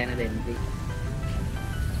මුල් දැන දෙන්නේ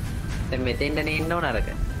දැන් මෙතෙන්ද නෙන්න ඕන අරක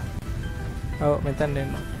ඔව් මෙතන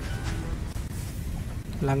එන්න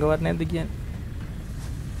ළඟවත් නැද්ද කියන්නේ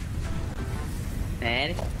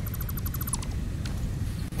නෑනේ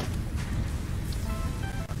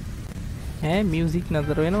මියුසික්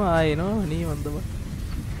නතර වෙනවා ආයෙනවා නේ වන්දම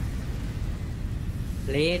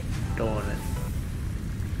ප්ලේට් ටෝන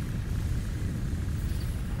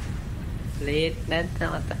ප්ලේට්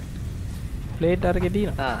නැත්නම් මත ප්ලේට් අරගෙන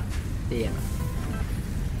තියෙනවා තියෙනවා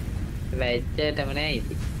වැච්චටම නෑ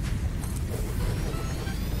ඉති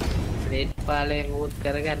ප්ලේට් පාලේ මූත්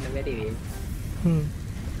කරගන්න බැරි වෙයි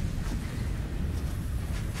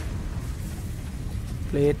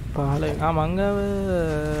ප්ලේට් 15 මංගව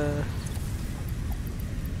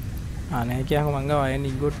නෑ කියහම මංගව අයන්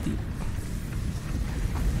ඉගොට් තියෙනවා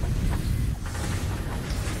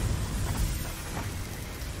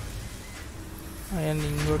අයන්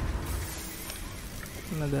ඉගොට්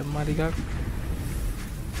දැම්මා ටිකක්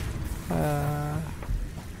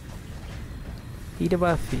ඊට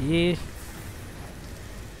පස්සේ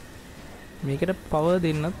මේකට පව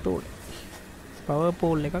දෙන්නත් ඕනේ පව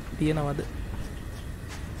පෝල් එකක් තියෙනවද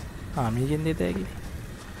මේකෙන් දෙත හැකිනේ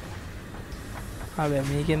බෑ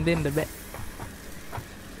මේකෙන් දෙන්න බෑ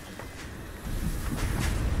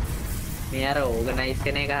මේ අර ඕගනයිස්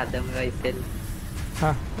කරන එක හදමු ඉතින්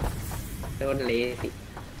ඒකට ලේසි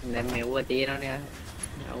දැන් මෙව්ව තියෙනවනේ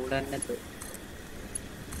අවුලක් නැතුව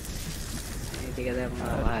මේ ටික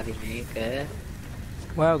දැම්මා හරි මේක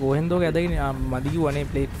ඔයා කොහෙන්ද ඔක ඇදගෙන මදි කිව්වනේ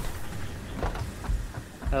ප්ලේට්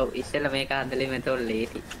ඔව් ඉස්සෙල්ලා මේක හදලේ මෙතන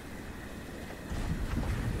ලේසි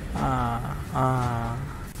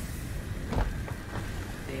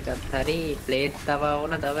ඒකත් හරි ප්ලේට් තව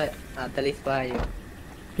ඕන තව 45යි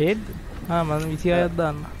ප්ලේට් මම 26ක්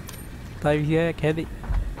දාන්න තව 26ක් හැදේ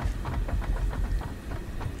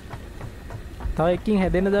තව එකකින්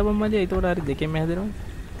හැදෙන්න දාපන් මල්ලි ඒකට හරි දෙකෙන්ම හැදෙනවා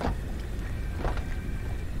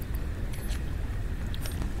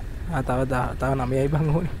තව 9යි බං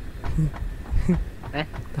ඕනේ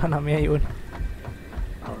තව 9යි ඕනේ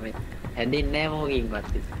ඔව් මේ හැදින්නේ නැහැ මොකකින්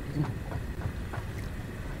පස්සේ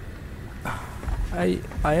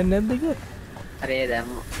අයන් නැද්ද කිය අරේ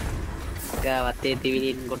දැම්ම ගාවත්තේ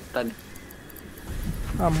තිවිලින් ගොට්ටන්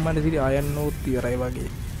අම්මට සිරි අයන් නෝත් ඉවරයි වගේ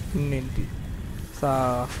ඉන්නෙන්ටි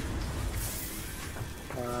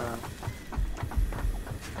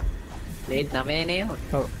ප්ලේට් 9 නේ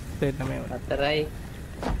ඔව් ප්ලේට් 9 4යි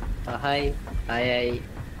 5යි 6යි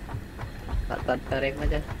 7තරෙක්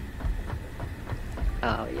මචං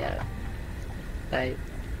යා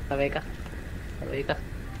තව එක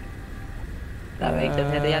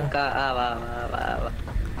හැදයක් ආවා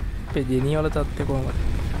අපේ ජෙනී වල තත්ත්වය කොහමද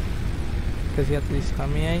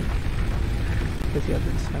 149යි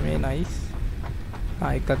 149 නයිස්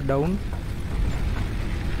එකක් ඩවුන්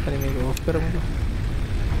හරි මේක ඔෆ් කරමුකෝ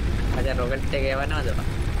අද රොකට් එක යවනවද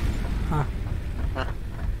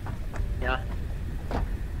යා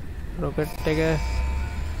රොකට් එක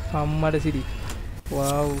අම්මට සිරි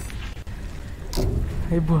වව්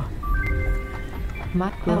එබ්බා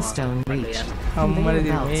මට Milestone reached. I'm Conveyor ready,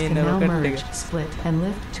 belts man, can now rocket merge, ticket. split, and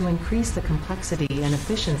lift to increase the complexity and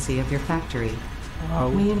efficiency of your factory. Wow.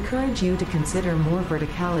 We encourage you to consider more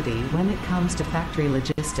verticality when it comes to factory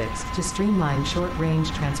logistics to streamline short-range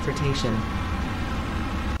transportation.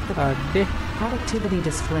 අඩේ Productivity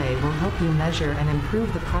display will help you measure and improve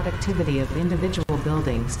the productivity of individual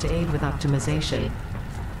buildings to aid with optimization.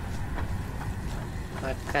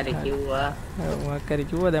 මක්කරි කිව්වා මොකක් හරි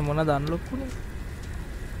කිව්වා දැන් මොනවද unlock වුනේ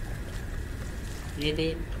නේද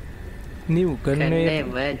New කන්නේ කන්නේ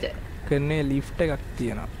මර්ජ් කන්නේ ලිෆ්ට් එකක්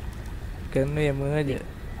තියෙනවා කන්නේ මර්ජ්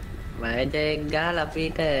මර්ජ් එක ගහලා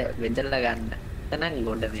අපිට බෙදලා ගන්න තනක්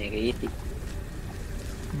ගොඩ මේක ඊටි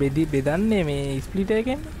බෙදන්නේ මේ ස්ප්ලිටර්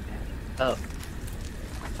එකෙන් ඔව්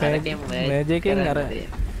මර්ජ් එකෙන් අර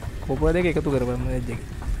කොපර් දෙක එකතු කරපන් මර්ජ් එක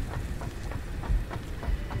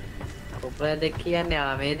කොපර් දෙක කියන්නේ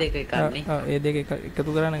මේ දෙක එකන්නේ ඒ දෙක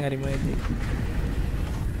එකතු කරන්න හරි මර්ජ් එක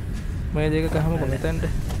මර්ජ් එක ගහමුකෝ මෙතනට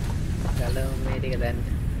ගලව මේ ටික දැන්න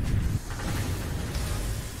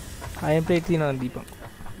අයන් ප්ලේට් තියෙනවා දීපන්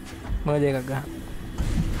මර්ජ් එකක් ගහන්න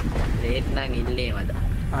ප්ලේට් නම් ඉල්ලේ මද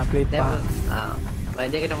ප්ලේට් පහ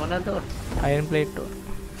මර්ජ් එකට මොනවද අයන් ප්ලේට්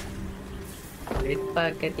ප්ලේට්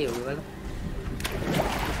පහක් ඇති ඔයගොල්ලෝ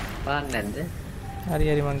පාන් නැද්ද හරි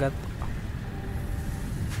හරි මං ගත්තා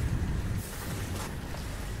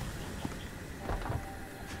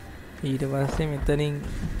ඊට පස්සේ මෙතනින්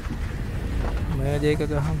මර්ජ් එක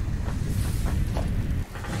ගහමු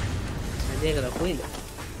මර්ජ් එක ලකුයිද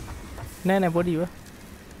නෑ පොඩිව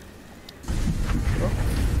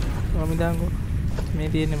මම දාංගෝ මේ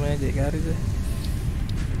තියෙන්නේ මර්ජ් එක හරිද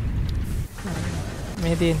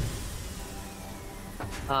මේ තියෙන්නේ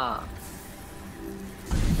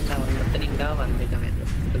මෙතනින් ගාවන් දෙක මැද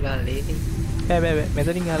ගාන ලේසි බෑ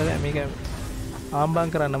මෙතනින් ගහලා බෑ මේක ආම්බම්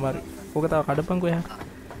කරන්න අමාරුයි ඕක තව කඩපන්කෝ එහා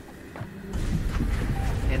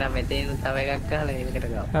එහෙනම් මෙතෙන් තව එකක් ගහලා මේකට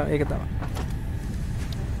ගාව ඒක තමයි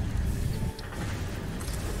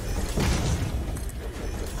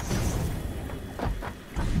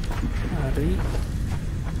හරි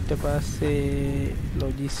ඊට පස්සේ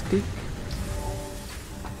ලොජිස්ටික්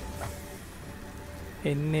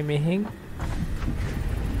එන්නේ මෙහෙන්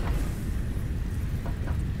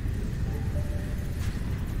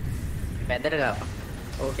මැදට ගාව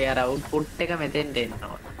ඕකේ අර අවුට්පුට් එක මෙතෙන්ට එන්න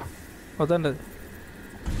ඕන ඔතනද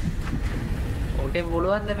ඕකේ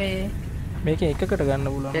පුළුවන්ද මේ මේකෙන් එකකට ගන්න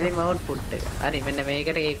පුළුවන් දෙලිම අවුට්පුට් එක හරි මෙන්න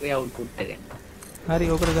මේකට ඒකේ අවුට්පුට් එක හරි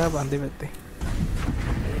ඕකට ගහපන් දෙපැත්තේ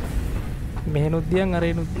මෙහෙනුත් දියන්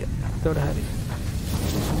අරේනුත් දියන් එතකොට හරි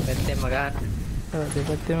පැත්තෙන්ම ගන්න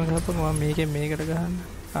දෙපැත්තෙම ගහපන් මම මේකෙන් මේකට ගහන්න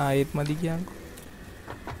ඒත් මදි කියන්කෝ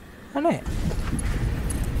අනේ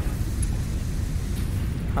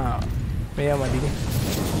මෙයා මදිනේ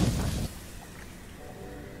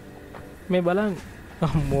මේ බලන්න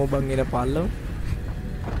අම්මෝ බං එන පල්ලව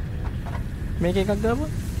මේක එකක්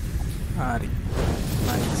ගාපන් හරි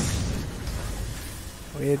නයිස්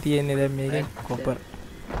ඔය තියෙන්නේ දැන් මේකෙන් කොපර්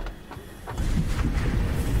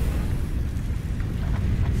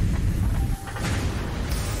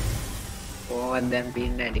කොහොමද දැන්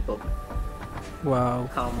පින්නේ නැටි කොපර් වව්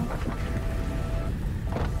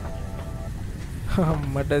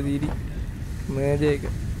අම්මට දීරි මර්ජ් එක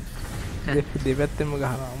දෙපැත්තෙම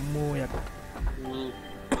ගහනවා අම්මෝ යක්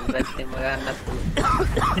පැත්තෙන්ම ගන්නත්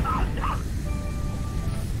පුළුවන්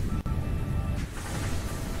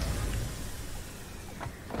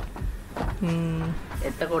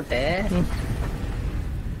එතකොට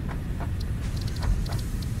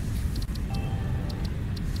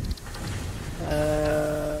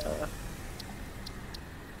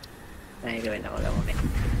මේක වෙනම ගමනේ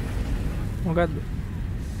මොකද්ද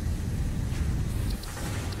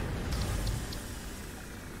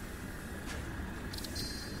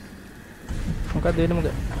මොකක්ද වෙන්නේ මොකද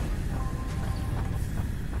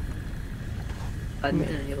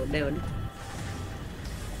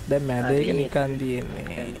දැන් මැද එක නිකන්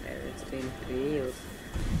තියෙන්නේ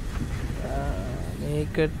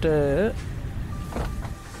මේකට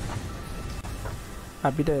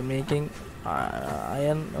අපිට මේකෙන්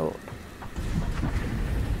අයන්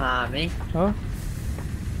මේ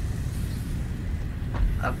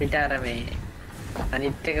අපිට අර මේ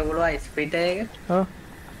අනිත් එක පුළුවන් ස්ප්ලිටර් එක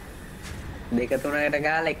දෙක තුනකට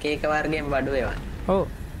ගාලා එක එක වර්ගයෙන් බඩු එවන්න. ඔව්.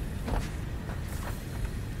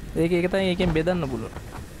 ඒක තමයි එකෙන් බෙදන්න පුළුවන්.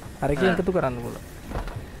 අර එකෙන් එකතු කරන්න පුළුවන්.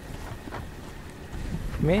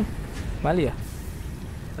 මේ මාලියා.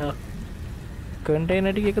 ඔව්.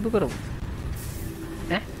 කන්ටේනර් ටික එකතු කරමු.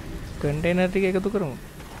 ඈ? කන්ටේනර් ටික එකතු කරමු.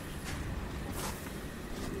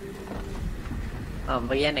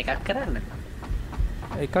 ඔබ කියන්නේ එකක් කරන්න.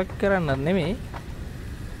 එකක් කරන්නත් නෙමෙයි.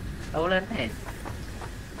 අවුලක් නැහැ.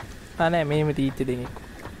 නෑ මෙහෙම තීත්‍ය දෙන එක.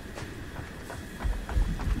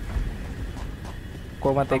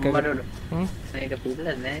 කොහමද එක මේක පිල්ල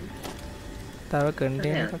නෑ. තව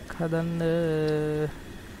කන්ටේනර් එකක් හදන්න.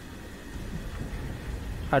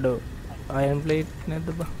 අඩෝ අයන් ප්ලේට් නැද්ද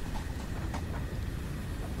බා?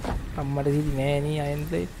 අම්මට දීලා නෑ නේ අයන්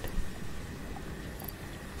ප්ලේට්.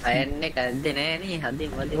 අයන් එක ඇද්දේ නෑ නේ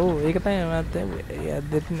හදින් වදින්. ඔව් ඒක තමයි මත්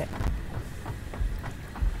ඇද්දෙත් නෑ.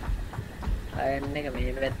 අයන් එක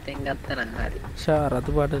මේ පැත්තෙන් ගත්තා නම් හරි. ෂා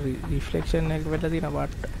රතු පාට රිෆ්ලෙක්ෂන් එක වෙලා තියෙන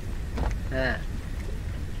පාට.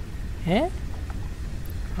 ඈ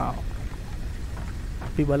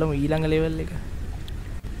අපි බලමු ඊළඟ ලෙවල් එක.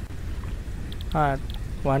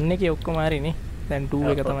 1 එකේ ඔක්කොම හරිනේ. දැන්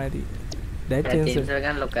 2 එක තමයි තියෙන්නේ. දැන් චේන්සර්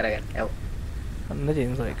ගන්න ලොක් කරගන්න. ඔව්. අන්න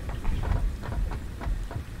චේන්සර් එක.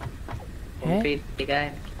 කොම්ප්ලීට් ටිකයි.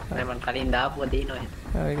 මම කලින් දාපුවා දිනනවා.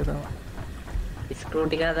 ඒක තමයි. ස්ක්‍රූ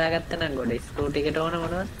ටික දාගත්තා නම් ගොඩ ස්ක්‍රූ ටිකට ඕන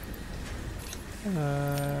මොනවද?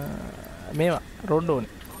 මේවා රොඩ්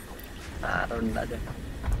ඕනේ. රොඩ් අද.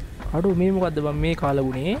 අඩෝ මේ මොකද්ද බං මේ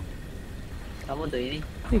කාලගුණේ? අමුතුයි නේ.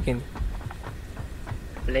 ඒකනේ.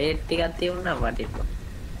 ප්ලේට් ටිකක් තියුණා වටිනවා.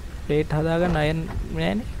 ප්ලේට් හදාගන්න අයන්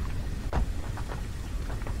නෑනේ.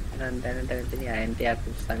 නම් දැනට මෙතන අයන් ටිකක්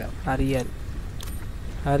උස්සගමු. හරි හරි.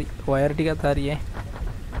 හරි වයර් ටිකත් හරි ඈ.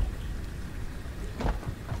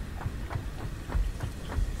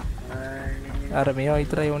 අර මේවා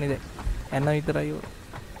විතරයි ඕනේ දැන්. එන්න විතරයි ඕනේ.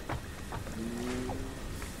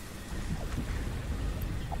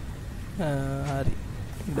 හරි.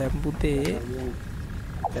 දැන් පුතේ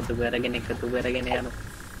එකතු කරගෙන යනවා.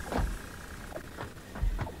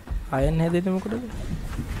 අයන් හැදෙන්නේ මොකටද?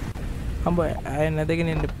 අම්බ අයන්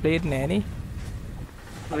හැදගෙන ඉන්න ප්ලේට් නෑනේ.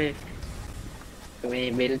 මේ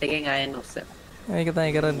බෙල්ට් එකෙන් අයන් උස්ස. ඒක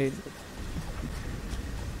තමයි කරන්නේ.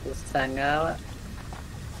 උස්සංගාව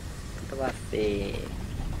පස්සේ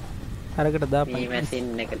අරකට දාපන්. මේ මැෂින්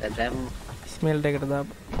එකට දැම්ම ස්මෙල්ට් එකට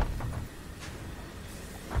දාපන්.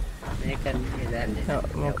 මේක නෙදාන්නේ.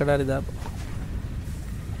 මොකද හරි දාපන්.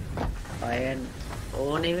 අයන්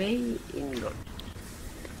ඕනේ වෙයි ඉන්ගොට්.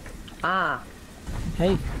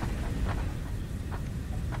 හයි.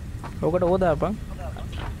 ඔකට ඕ දාපන්.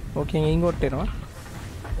 ඕකෙන් ඉන්ගොට් එනවා.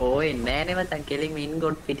 ඕ එන්නේ නෑනේ මතන් කෙලින්ම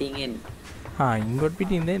ඉන්ගොට් පිටින් එන්නේ. ඉන්ගොට්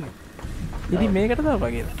පිටින් දෙන්නේ. ඉතින් මේකට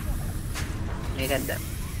දාපන් කියලා. මේකද?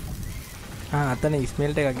 අතන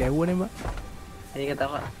ස්මෙල්ට් එකක් ගැහුවනේ බා. ඒක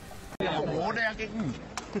තමයි.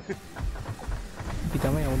 අපි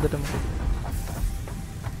තමයි හොඳටම.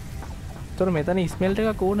 තොර මෙතන ස්මෙල්ට්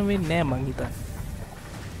එකක් ඕන වෙන්නේ නෑ මං හිතන්නේ.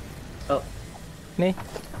 ඔව්. නේ?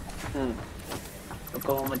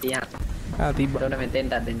 කොහොම තියන්. තිබ්බා. ඒතකොට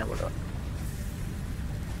මෙතෙන්ට දෙන්න පුළුවන්.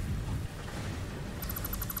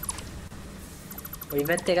 ඔය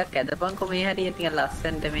පැත්ත එකක් ඇදපන්කො මේ හරියට නිකන්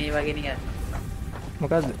ලස්සනට මේ වගේ නිකන්.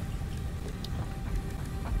 මොකද්ද?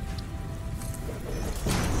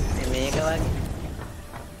 මේක වගේ.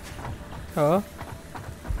 ඔව්.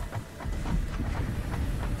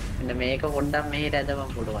 මෙන්න මේක පොඩ්ඩක් මෙහෙට ඇදපන්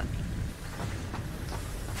පුළුවන්.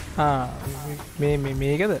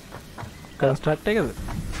 මේකද? කන්ස්ට්‍රක්ට් එකද?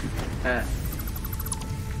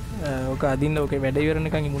 ඔක අදින්න ඔකේ වැඩ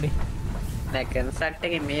ඉවරනකන් ඉමුනේ. නෑ කන්ස්ට්‍රක්ට්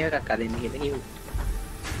එකේ මේ එකක් අදින්න කියලා කිව්වා.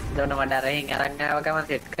 එතකොට මට අරහෙන් අරන් ආව ගමන්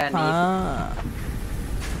සෙට් කරන්න.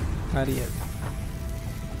 හරි.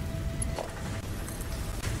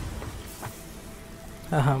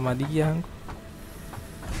 මදි කියහන්කෝ.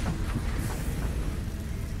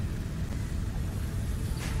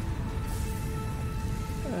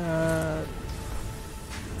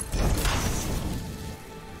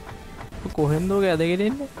 කොහෙන්ද ඔක ඇදගෙන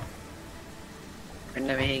එන්නේ? මෙන්න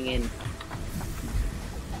මෙහෙන් එන්නේ.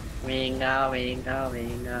 මෙහෙන් ආව.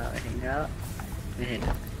 මෙහෙට.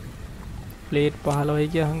 ප්ලේට් 15යි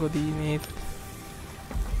කියහන්කෝ දීනේ.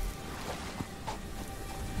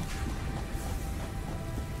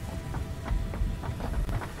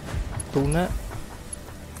 තුන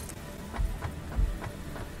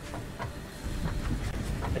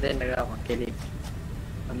මෙතෙන්ට ගාම කෙලින්.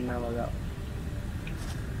 අන්නව ගාව.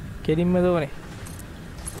 කෙලින්ම දෝනේ.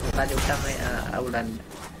 කාලේ උටම අවුලන්න.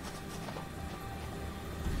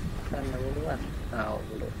 ගන්න පුළුවන්.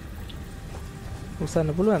 පුළුවන්. උස්සන්න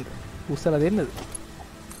පුළුවන්ද? උස්සලා දෙන්නද?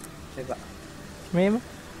 එපා. මේම?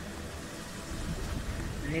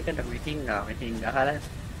 මේකට මෙහින් ගහලා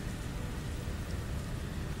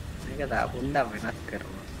මේක දා පුණ්ඩම් වෙනස්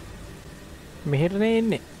කරනවා. මෙහෙට නේ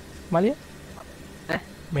එන්නේ. මලිය?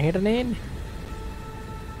 මෙහෙට නේ එන්නේ.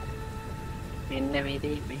 මෙන්න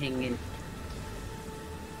මේදී මෙහෙන් එන්නේ.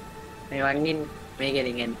 මේ වංගින් මේකෙන්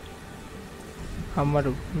එන්නේ.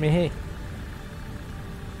 අම්මඩු මෙහෙ.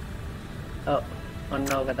 ඔව් ඔන්න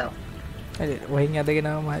ඕක තමයි. හරි වහින් ඇදගෙන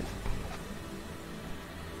ආවම හරි.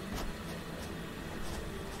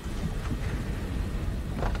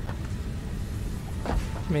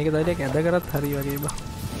 මේක දඩයක් ඇද කරත් හරි වගේ බා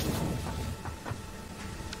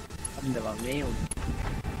අන්දවා මේ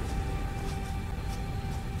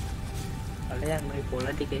අලයන් මේ පොල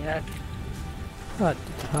ටික එහාට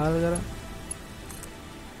හාල් කර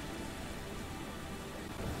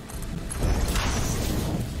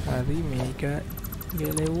හරි මේක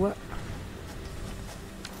ගෙලෙව්වා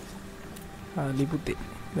ලිපුතේ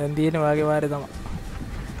දැන් තියෙන වාගේ වාරේ තමයි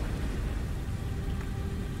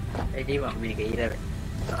එඩි මම මේක ඉර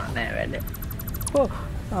නෑ වැඩ ඕ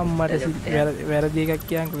අම්මට වැරදි එකක්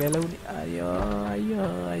කියන්ක වැලවුණේ අයියෝ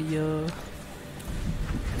අයියෝ අයියෝ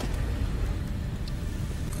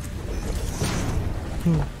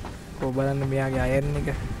කො බලන්න මෙයාගේ අයන් එක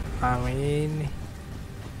මේ ඉන්නේ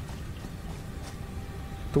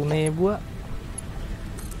තුනේ බුවා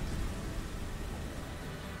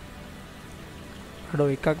අඩෝ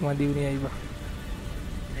එකක් මදි වුණේ අයිබා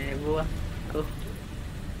මේ බුවා කො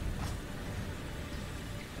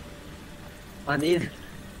මදීද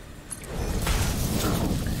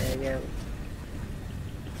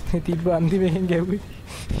තිබ්බ අන්තිමෙන් ගැව්වේ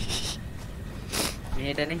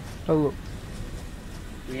මේටනේ ඔව්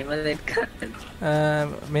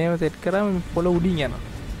මේව සෙට් කරාම පොළ උඩින් යනවා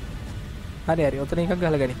හරි හරි ඔතන එකක්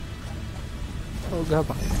ගහලා ගනි ඔව්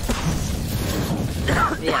ගහපන්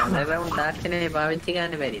ඒ අන්ඩර්ග්‍රවුන්ඩ් තාක්ෂණය පාවිච්චි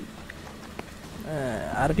කරන්න බැරිද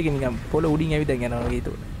අර ටික නිකන් පොළ උඩින් ඇවිදගෙන යනවා වගේ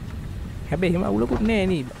ඒක හැබැයි එහෙම අවුලකුත් නෑ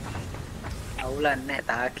නේද අවුලක් නෑ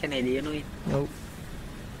තාක්ෂණය දිනුයි ඔව්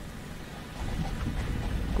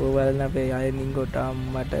කොවලන අපේ අයනින් කොට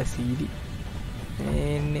අම්මට සීඩි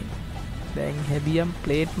එන්නේ දැන් හැදියම්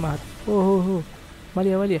ප්ලේට් මහත් ඕහෝ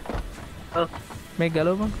මලිය ඔව් මේ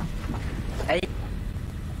ගලවපන් ඇයි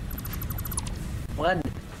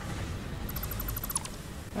මොකද්ද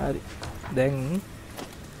හරි දැන්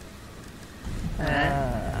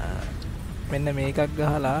මෙන්න මේකක්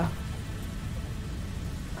ගහලා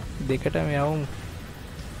දෙකටම යවමු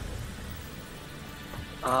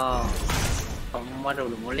අම්මට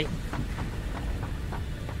උළු මොලේ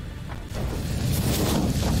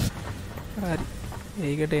හරි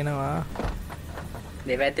ඒකට එනවා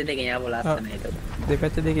දෙපැත්ත දෙකෙන් යවමු ලස්සන ඒක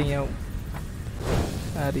දෙපැත්ත දෙකෙන් යවමු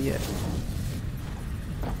හරි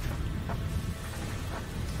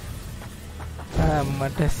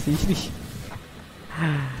මට සීරි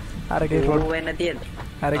අරගෙන රොඩ් වෙන්න තියෙන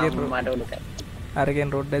අරගෙන මට උළු කර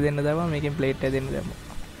අරගෙන රොඩ් දෙන්න දමා මේකෙන් ප්ලේට් දෙන්න දමු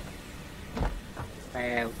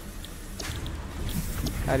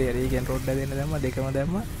හරි හරි ඒකෙන් රොඩ් දෙන්න දැම්මා දෙකම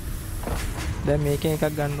දැම්මා දැන් මේකෙන් එකක්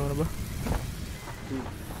ගන්න ඕන බා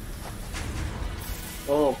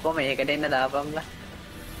ඕ ඔක්කොම ඒකට එන්න දාපන්ලා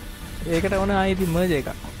ඒකට ඕන ආයෙත් මර්ජ් එකක්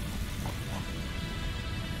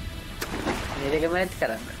මේ දෙක මැච්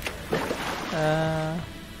කරන්න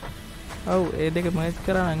ඔව් ඒ දෙක මර්ජ්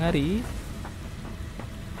කරා නම් හරි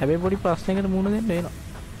හැබැයි පොඩි ප්‍රශ්නයකට මුහුණ දෙන්න වෙනවා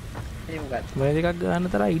ඒ මොකක්ද මර්ජ් එකක්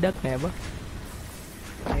ගන්න තරම් ඉඩක් නෑ බා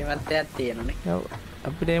මේ මැත්තයක් තියෙනනේ ඔව්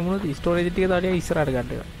අපිට එමුණොත් ස්ටෝරේජ් ටික තාලිය ඉස්සරහට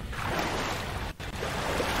ගන්න එක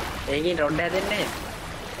ඒකෙන් රොඩ් හැදෙන්නේ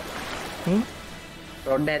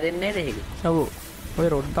රොඩ් හැදෙන්නේ නේද ඒකේ ඔව් ඔය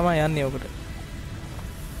රොඩ් තමයි යන්නේ ඔකට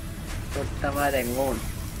රොඩ් තමයි දැන් ඕන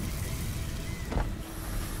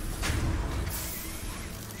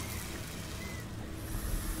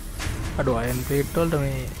අඩෝ අයන් ප්ලේට් වලට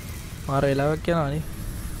මේ මාර වෙලාවක් යනවානේ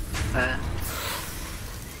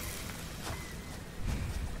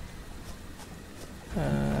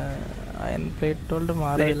අයන් ප්ලේට් වලට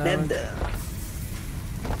මාර වෙලාවක්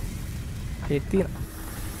ඒත් තියෙනවා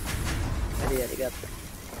හරි හරි ගත්තා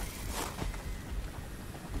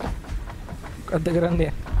අද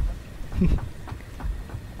කරන්නේ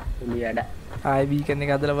උලි වැඩ ආයි බීකන්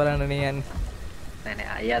එක අදලා බලන්න නේ යන්නේ නෑ නෑ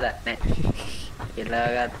අයියා දන්නේ එලා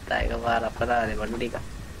ගත්තා එකපාර අපරාධේ බඩු ටික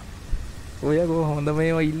ඔය කො හොඳම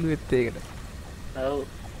ඒවා ඉල්ලුවෙත් ඒකට ඔව්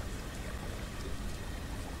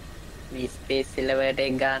මේ ස්පේස් සිලවර්ට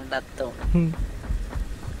එක ගන්නත් ඕන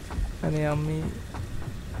අනේ අම්මේ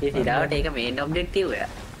ඒ සිරාවට ඒක මේන් ඔබ්ජෙක්ටිව්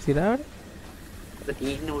එක සිරාවට ඒක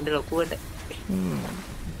තියෙන උඩ ලොකුවට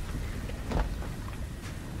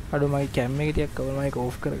අඩෝ මගේ කැම් එක ටිකක් කවල මම ඒක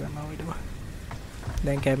ඕෆ් කරගන්නවා ඊට පස්සේ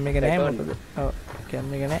දැන් කැම් එක නැහැ මොකද ඔව් කැම්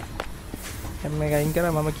එක නැහැ කැම් එක අයින්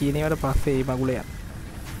කරා මම කියන ඒවාට පස්සේ මේ මගුල යන්න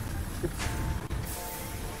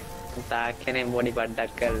තාක්ෂණයෙන් බොඩි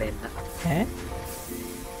පඩ්ඩක් කරලා එන්න ඈ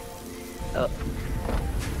ඔව්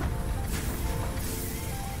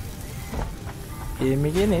ගේම්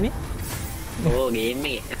එකේ නේ ඕ ගේම්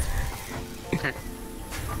එකේ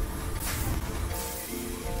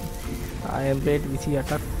අයන් ප්ලේට්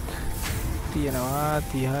 28ක් තියෙනවා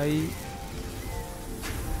 30යි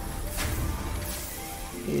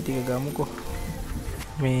ඒ ටික ගමුකෝ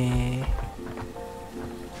මේ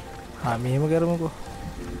මෙහෙම කරමුකෝ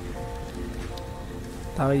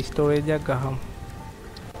තව ස්ටෝරේජ් එකක් ගහමු.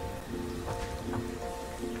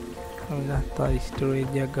 තව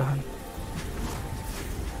ස්ටෝරේජ් එකක් ගහන්න.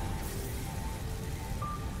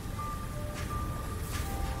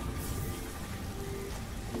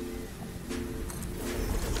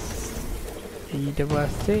 ඊට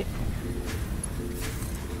පස්සේ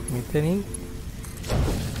මෙතනින්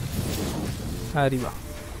හරි බා.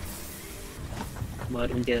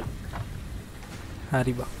 මරුන්ජර්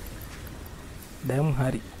හරි බා. දැන්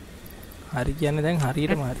හරි. හරි කියන්නේ දැන්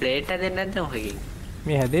හරියටම හරි. ප්ලේට් හැදෙන්නේ නැද්ද මොකකින්?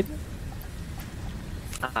 මේ හැදෙන්නේ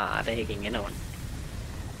අර එකකින් එනවා.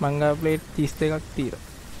 මංගා ප්ලේට් 32ක් තියෙනවා.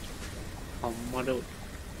 අම්මඩෝ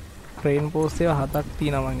ට්‍රේන් පෝස්ට් ඒවා 7ක්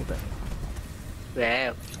තියෙනවා මං හිතන්නේ. වැය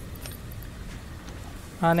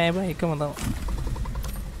නෑ බා එකම තමයි.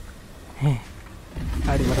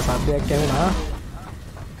 හරි මට සද්දයක් ඇහුණා.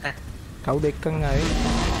 කවුද එක්කන් ආවේ?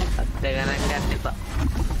 සද්ද ගණන් ගන්න එපා.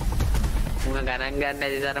 මුග ගණන් ගන්න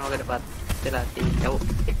නැති තරමකට පත් වෙලා තියෙනවා.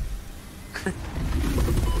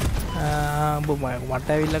 ඔබ මට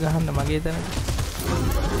ඇවිල්ලා ගහන්න මගේ තැනට.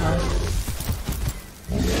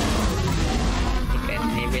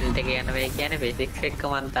 මේ බිල්ඩ් එක යනවා කියන්නේ බේසික්ස් එක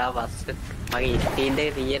මන් තාම පස්සේ මගේ ස්පීඩ්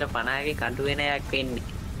එක 150ක කඩු වෙන එකක් වෙන්නේ.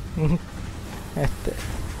 ඇත්ත.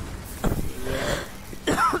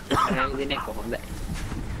 දිනේ කොහොමද?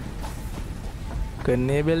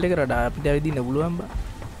 කන්නේ බෙල්ඩ් එක රඩා අපිට ඇවිදින්න පුළුවන් බා.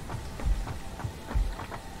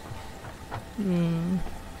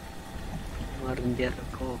 මරුන්ජර්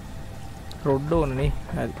කෝ රොඩ් ඕනනේ.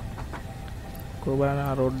 හරි. කො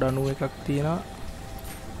බලන්න රොඩ් 91ක් තියෙනවා.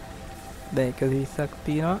 දැන් 120ක්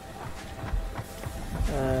තියෙනවා.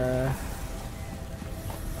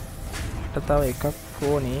 මට තව එකක්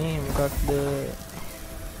ඕනේ. මොකක්ද?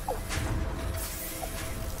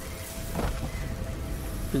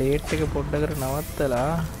 ප්ලේට් එක පොඩ්ඩකට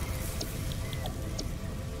නවත්තලා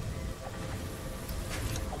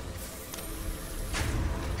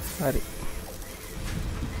හරි.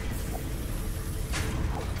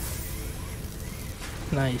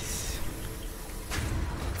 නයිස්.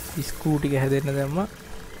 ස්කූටි එක හැදෙන්න දැම්මා.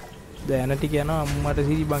 දැන ටික යනවා අම්මට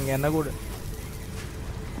සිරි බං යනකොට.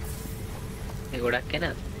 මේ ගොඩක් එන.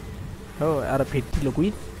 ඔව් අර පෙට්ටි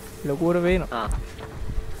ලොකුයි. ලොකුවට පේනවා.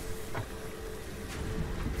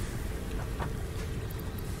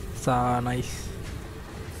 සා නයිස්.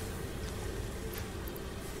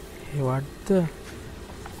 ඒ වඩ්ද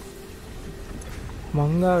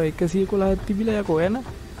මංගාව 111ක් තිබිලා යකෝ යන.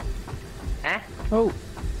 ඈ? ඔව්.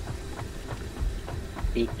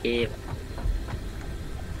 ටිකේ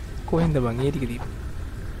කොහෙන්ද බං ඒ ටික දීප?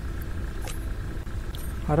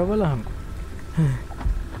 අර බලහංකෝ.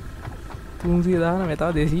 300 දාන මේ තව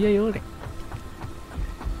 200යි ඕනේ.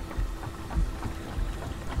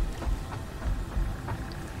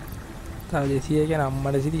 තව 200 කියන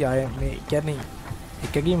අම්මට සිටි ආය මේ කියන්නේ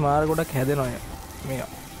එකකින් මාර ගොඩක් හැදෙනවා මේ.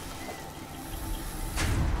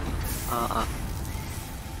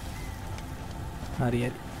 හරි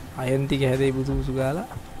හරි. අයන් ටික හැදේ බුසු බුසු ගාලා.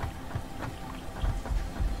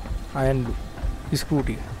 අයන්ඩු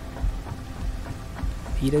ස්කූටි.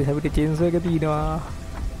 ඊට අපිට චේන්සර් එක තියෙනවා.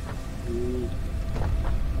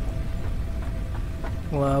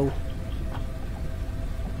 වව්.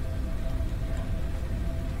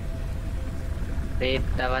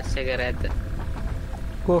 රේට් අවශ්‍ය කර ඇත.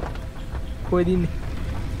 කොහෙද ඉන්නේ?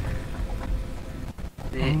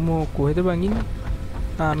 අම්මෝ කොහෙද බං ඉන්නේ?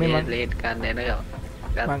 මේ මං ප්ලේට් ගන්න එන ගම.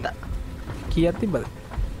 ගත්තා. කීයක් තිබ්බද?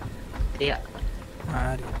 30.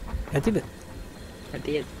 හරි. ඇතිද?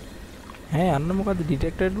 ඇතිද? යන්න මොකද්ද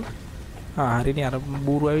ඩිටෙක්ටඩ්? හරිනේ අර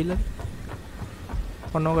බූරු ඇවිල්ලා.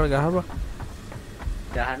 ඔන්න ඔකට ගහපන්.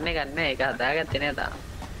 ගහන්නේ ගන්න ඒක හදාගත්තේ නෑ තාම.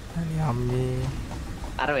 හරි අම්මේ.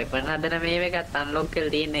 අර වෙපන් හදන මේව එකත් අන්ලොක්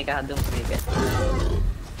කරලා තියෙන එක හදුම් මේක.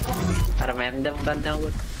 අර මැන්ද මොකක්ද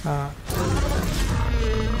උගොත්?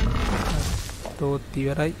 තෝත්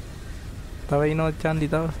ඉවරයි. තව ඉනෝ චන්දි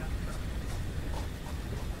තව.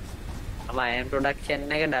 අයන්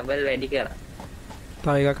ප්‍රොඩක්ෂන් එක ඩබල් වැඩි කරා.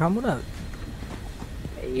 තව එකක් හම්බුණාද?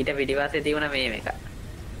 ඊට පිටිපස්සේ තිබුණ මේව එක.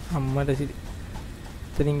 අම්මට සිටි.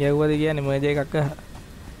 එතනින් ගැව්වද කියන්නේ මර්ජ් එකක් අහ.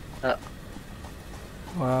 ඔව්.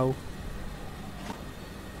 වව්.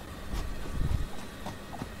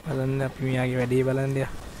 බලන්න අපි මෙයාගේ වැඩේ බලන්න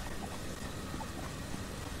යා.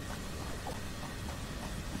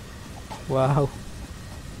 වව්.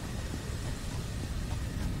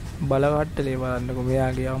 බලවට්ටලේ බලන්නකො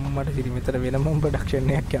මෙයාගේ අම්මට සිරි මෙතන වෙනම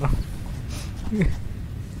ප්‍රොඩක්ෂන් එකක් යනවා.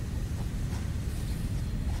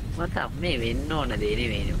 මට මේ වෙන්න ඕන දේ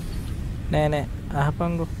නෙවෙයි. නෑ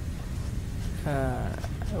අහපන්කෝ.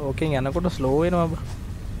 ඕකෙන් යනකොට ස්ලෝ වෙනවා බා.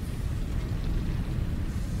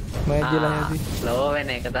 මර්ජ් වෙලා යද්දි ස්ලෝ වෙන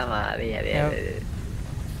එක තමයි හරි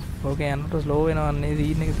ඕකේ යනකොට ස්ලෝ වෙනවා අන්නේ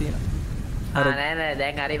සීන් එක තියෙනවා නෑ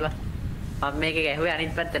දැන් හරි බා මම මේක ගැහුවේ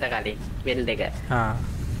අනිත් පැත්තට කලින් බෙල් එක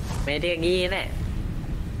මේ ටික ගියේ නෑ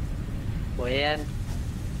ඔය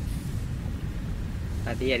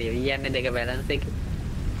හරි යන්නේ දෙක බැලන්ස් එක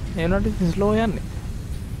එනකොට ස්ලෝ යන්නේ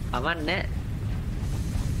අමන්නේ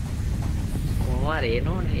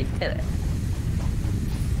රේනෝනේ එච්චර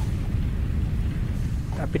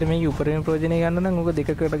අපිට මේක උපරිම ප්‍රයෝජනය ගන්න නම් ඕක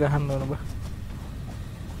දෙකකට ගහන්න ඕන බා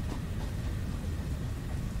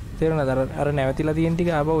තේරුණාද අර නැවතිලා තියෙන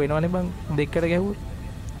ටික ආපහු එනවනේ බං දෙකකට ගැහුවොත්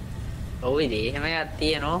ඔව් ඉතින් එහෙම එකක්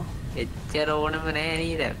තියෙනවා එච්චර ඕනම නෑ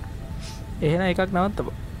නේද එහෙනම් එකක්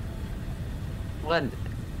නවත්තපන් මොකද්ද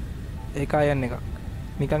ඒක ආයන් එකක්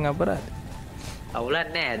නිකන් අපරාධ අවුලක්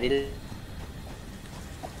නෑ ඇදිල්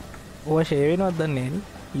ඕවා ෂේ වෙනවද දන්නේ නේ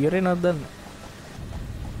ඉවර වෙනවද දන්නේ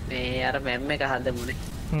මේ අර මැම් එක හදමුනේ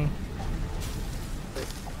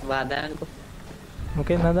වාදාන්කෝ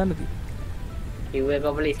මොකෙන් හදන්න තියෙන්නේ කිව් එක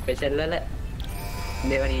කොබල ස්පෙෂල් වල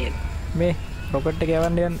දෙවනි මේ රොකට් එක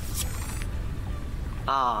යවන්න යන්න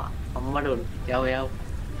අම්මට උඩු යව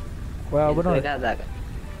ඔයා ඔබනවද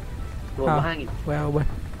ඔයා ඔබ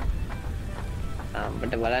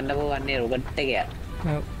අම්මට බලන්නකෝ වන්නේ රොකට් එක යා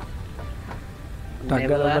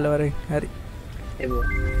ටග්ගල බලවරෙන් හරි එබෝ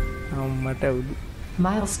අම්මට උඩු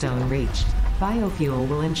Milestone reached. Biofuel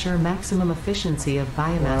will ensure maximum efficiency of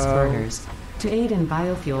biomass burners. To aid in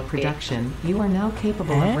biofuel production, you are now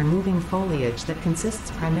capable of removing foliage that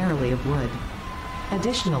consists primarily of wood.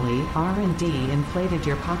 Additionally, R&D inflated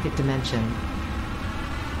your pocket dimension.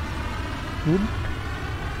 wood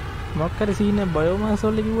මොකක්ද සීන බයෝමාස්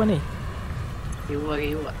වල කිව්වනේ කිව්වා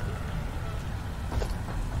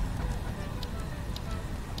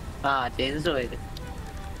චේන්සෝ එක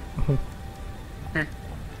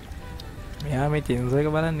මෙයා මේ චේන්සෝ එක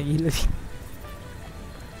බලන්න ගිහිල්ලා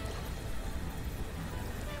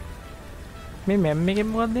මේ මැම් එකෙන්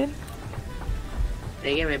මොකක්ද දෙන්නේ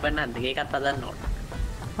ඒකේ වෙපන් නැද්ද ඒකත් හදන්න ඕන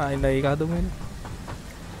ඉන්න ඒක හදමු එන්න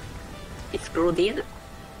ස්ක්‍රූ තියෙන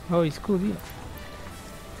ඔව් ස්ක්‍රූ තියෙන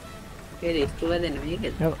ඒ ස්ක්‍රූ දෙන්න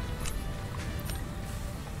මේකද ඔව්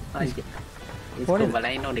ස්ක්‍රූ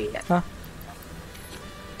බලයින් ඕනේ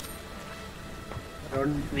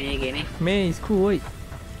රොඩ් මේකනේ මේ ස්ක්‍රූ ඔයි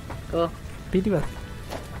ඔව් පිටිපස්ස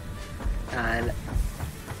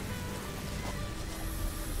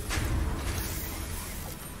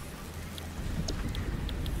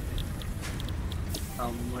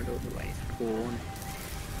අම්මට උඩුයි ස්ක්‍රූ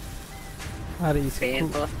හරි pain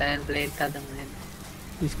post and plate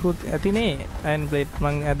හදමු screw ඇතිනේ අයන් ප්ලේට්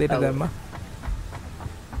මං ඇදෙට දැම්මා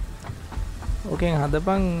ඕකෙන්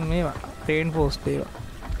හදපන් මේවා පේන් පෝස්ට් ඒවා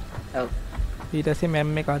ඔව් ඊට පස්සේ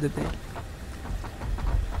මැම් එක හදතේ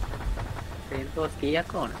පේන් පෝස්ට්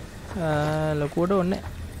කීයක් ඕන ලොකුවට ඕනේ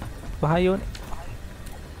 5යි ඕනේ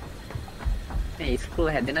මේ ස්ක්‍රූ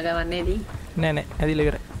හැදෙන ගමන්නේදී නෑ නෑ ඇදිලා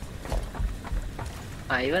ඉවරයි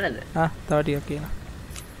ඉවරද තව ටිකක් කියනවා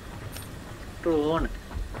ස්ක්‍රූ ඕන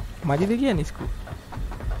මදිද කියන්නේ ස්ක්‍රූ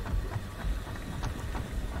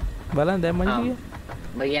බලන්න දැන් මදිද කියන්නේ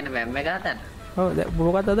ඔබ කියන්නේ මැම් එක හදන්න ඔව් දැන්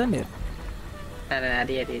මොකක්ද හදන්නේ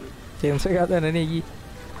හරි චේන්ස් එක හදන්න නේ ගියේ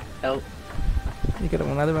ඔව් ඒකට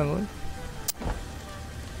මොනවද මං ඕනේ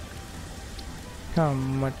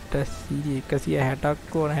අම්මට සීරි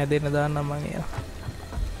 160ක් ඕන හැදෙන්න දාන්නම් මං ඒවා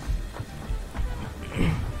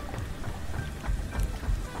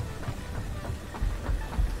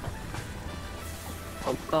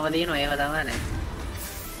ඔක්කොම දිනන ඒව තමයි නේ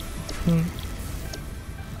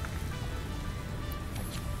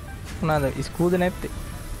මොනවාද ස්ක්‍රූද නැත්තේ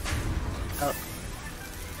ඔව්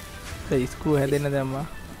ඒ ස්ක්‍රූ හැදෙන්න දැම්මා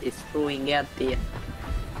ස්ක්‍රූ ඉංගයක් තියෙන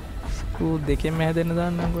ස්ක්‍රූ දෙකෙන්ම හැදෙන්න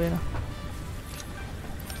දාන්නම්කෝ එනවා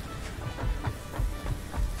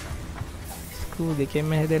ස්ක්‍රූ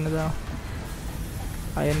දෙකෙන්ම හැදෙන්න දාමු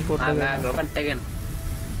අයන් පොට් එක රොකට් එක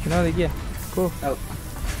එනවද කියන්නේ කෝ ඔව්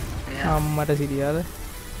අම්මට සිරියාද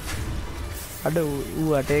අඩ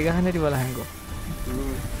ඌ අටේ ගහන්න හැටි බලහන්කෝ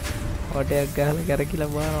වටයක් ගහලා කරකිලා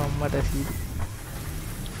බලනවා අම්මට සිරි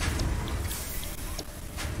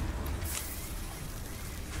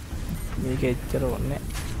මේක එච්චර ඕනේ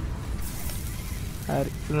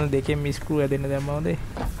හරි උන දෙකෙන් ස්ක්‍රූ ඇදෙන්න දැම්මම හොඳේ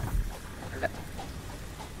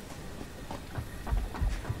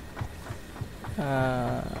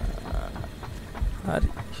හරි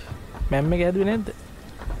මැම් එක ඇදුවේ නැද්ද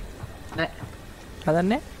නෑ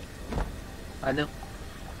හදන්නේ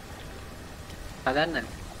හදන්න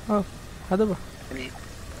ඔව් හදපන්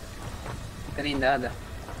එතනින් දාද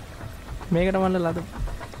මේකට මල්ලලා හදපන්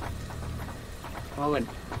මොකද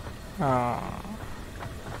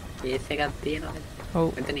කේස් එකක් තියෙනවා ඔව්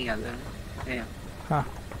මෙතනින් අල්ලන්න එයා හා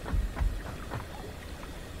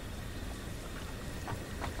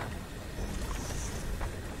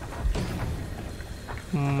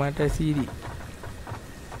මට සීරි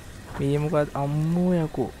මේ මොකක්ද අම්මෝ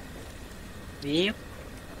යකෝ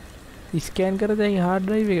මේ ස්කෑන් කර දැන් හાર્ඩ්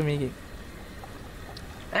ඩ්‍රයිව් එක මේකේ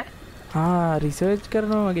රිසර්ච්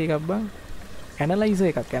කරනවා වගේ එකක් බං ඇනලයිසර්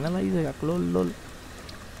එකක් ලොල්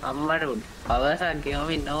අම්මට පවර්සක්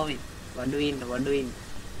ගෙවමින් නොමින් වඩු ඉන්න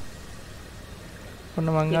ඔන්න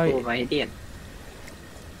මං ආවේ මම හිටියන්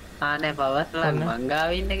නෑ පවර්ස්ලා මං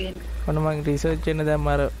ගාව ඉන්න කියන්නේ ඔන්න මං රිසර්ච් වෙන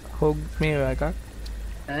දැන් අර හොග් මේ එකක්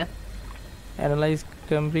ඈ ඇනලයිස්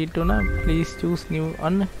කම්ප්ලීට් වුණා ප්ලීස් චූස් නිව්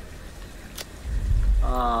අන්න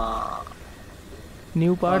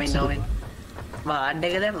නිව් පාර්ට්ස් ආඩ්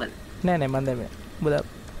එක දැම්මද නෑ මන් දැම්මේ ඔබ දැම්ම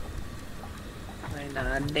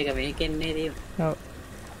ආඩ් එක මේකෙන්නේ තියෙන ඔව්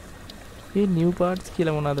මේ නිව් පාර්ට්ස්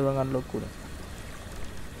කියලා මොනවද බං අන්ලොක් වුණා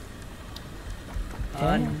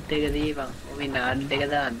ආඩ් එක දීපන් ඔමින් ආඩ් එක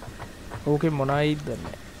දාන්න ඕකේ මොනවයිද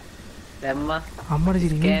දන්නේ දැම්මා අම්මට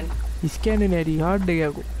ස්කෑන් එන්නේ ඇටි හાર્ඩ් එක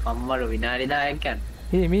යකෝ අම්මට විනාඩි 10ක්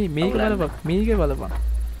යන්න මේක බලපන්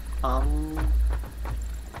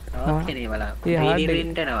ඕකනේ බලන්න ඒ hard එක.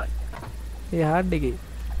 ඉන්ටනවා ඒ හાર્ඩ් එකේ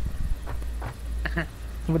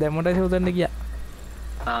ඔබ දැන් මොකටද හොදන්න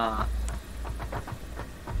ගියා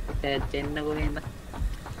එන්න කොහෙන්ද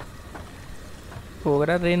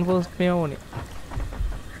ඕකට රේන්ෆෝස් මේ ඕනේ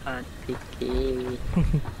අතිකේ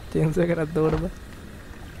චෙන්ස් එකකට දෝර බා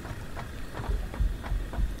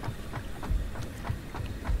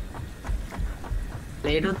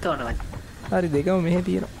ලේටුත් ඕනවා හරි දෙකම මෙහෙ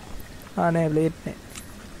තියෙනවා නෑ ප්ලේට් නෑ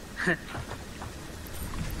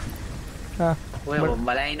ඔය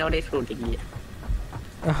බලයිනෝට ස්කූටි ගිය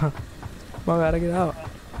මම අරගෙන ආවා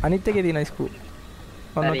අනිත් එකේ තියෙන ස්කූල්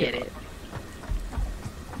හරි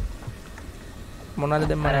මොනවද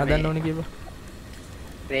දැන් මම හදන්න ඕනේ කියපන්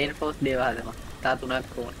රේන්ෆෝස් දේව හදනවා තා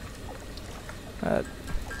තුනක් ඕන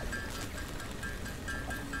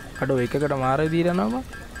අඩෝ එකකට මාර දීරනවා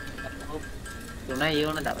තුනයි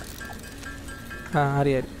ඕන තමයි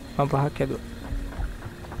හරි මම පහක් හැදුවා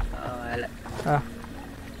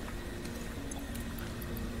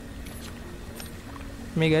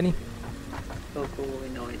මේ ගනි ඔකෝ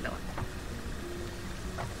ඉන්නවා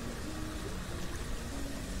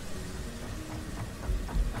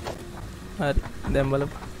හරි දැන්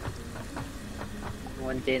බලපන්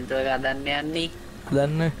මොන් චේන්තෝ එක හදන්න යන්නේ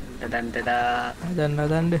හදන්න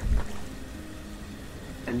හදන්න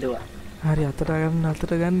එන්දුවා හරි අතට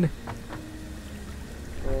ගන්න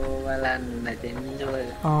ඕ බලන්න චෙන්තෝ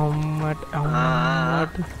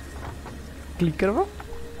අම්මට ක්ලික් කරපන්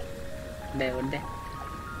ඔඩ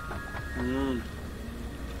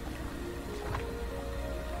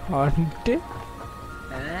අන්ට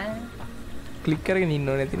ක්ලික් කරගෙන ඉන්න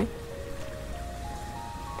ඕනේ නැතිනේ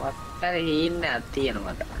වත්තර ඉන්න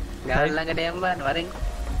අත්තියනමට ගල්ලඟට යම්බාන වරෙන්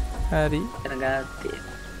හරි එන ගාත්තිය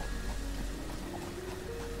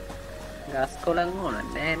ගස් කොලන් ඕන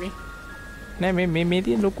නෑනේ නෑ මේ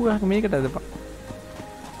තියෙන ලොකු එකක් මේකට අදපන්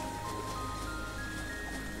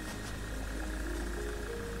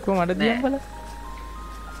කොහමද දියම් බල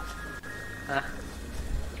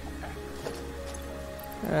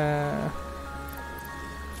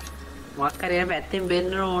මොකක් හරි පැත්තෙන්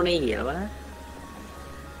බෙන්න ඕනේ කියලා බලන්න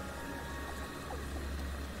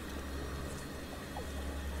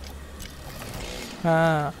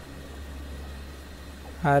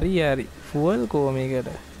හරි ෆුවල් කෝ මේකට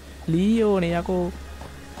ලී ඕනේ යකෝ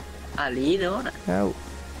ලී ඕන ඔව්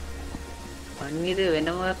මංගිද වෙන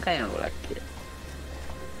මොකක් අයන ගොඩක් කියලා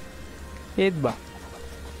ඒත් බා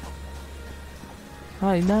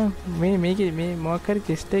ඉතින් මේකේ මේ මොකක් හරි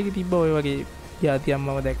ටෙස්ට් එකේ තිබ්බ ඔය වගේ යාතියක්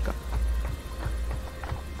මම දැක්කා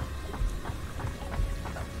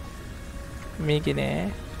මේකේ නෑ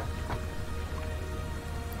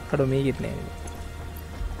අඩෝ මේකෙත් නෑ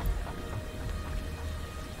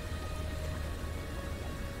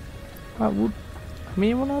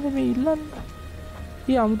මේ මොනවද මේ ඉල්ලන්නේ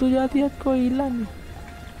ඊ අමුතු જાතියක් කොයි ඉල්ලන්නේ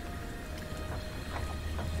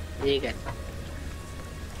ඒකයි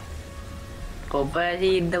කොපර්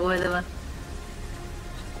ෂීට් කොහෙද බං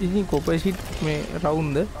ඉතින් කොපර් ෂීට් මේ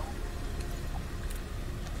රවුන්ද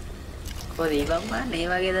කොහේ ඉබම් මේ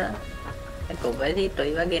වගේද කොපර් ෂීට්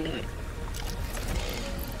ඔය වගේ නෙමෙයි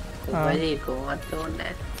කොපර් ෂීට් කොහොමද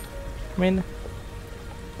ඕනේ මෙන්න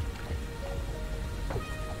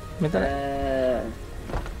මෙතන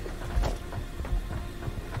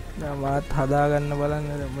මාත් හදාගන්න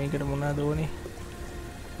බලන්න මේකට මොනවද ඕනේ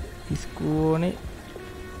ස්ක්‍රූ ඕනේ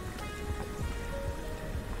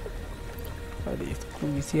හරි ස්ක්‍රූ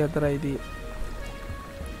 24යි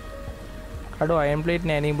අඩෝ අයම් ප්ලේට්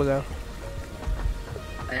නෑ නේ උඹ ගාව.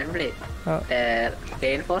 අයම් ප්ලේට්. ඔව්.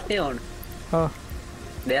 රේන්ෆෝස් නේ ඕන. ඔව්.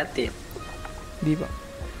 දෙයක් තියෙනවා. දීපන්.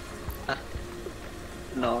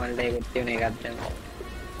 නෝමල් එකක් තියෙන එකක් දැන්.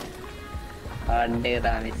 කාඩ් එක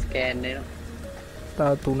තාම ස්කෑන් වෙනවා. තව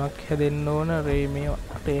 3ක් හැදෙන්න ඕන රේ මේ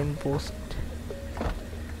රේන් පෝස්ට්.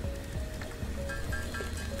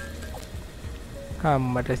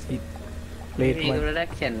 මට ප්ලේට්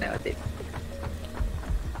ඉන්ට්‍රොඩක්ෂන් නැවතේ.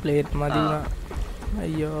 ප්ලේට් මදි වුණා.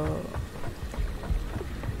 අයියෝ.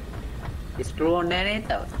 ස්ක්‍රූ ඕනේ නෑ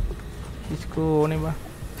තව. ස්ක්‍රූ ඕනේ බා.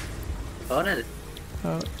 ඕනද?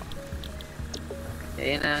 ඔව්.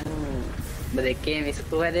 එහෙනම් ඔබ දෙකේම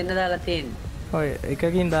ස්ක්‍රූ හැදෙන්න දාලා තියෙන්නේ. ඔය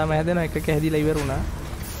එකකින් දාම හැදෙනවා එකක හැදිලා ඉවර වුණා.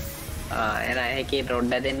 එහෙනම් එකකින් රොඩ්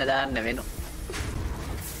හැදෙන්න දාන්න වෙනවා.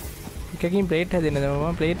 එකකින් ප්ලේට් හැදෙන්න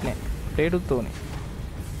මම ප්ලේට් නෑ. ප්ලේට් උත් ඕනේ.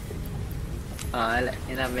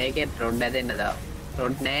 එහෙනම් මේකෙන් රොඩ් හැදෙන්න දාව.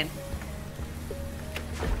 රොඩ් නෑ.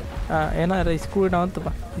 එහෙනම් අර ස්ක්‍රූ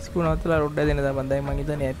නවත්තපන්. ස්ක්‍රූ නවත්තලා රොඩ් හැදෙන්න දාපන්. දැන් මං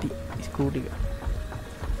හිතන්නේ ඇති ස්ක්‍රූ ටික.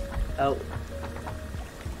 ඔව්.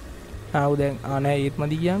 ආව් දැන් නෑ ඒත්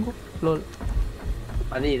මදි කියන්කෝ. ලෝල්.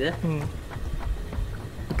 මදිද?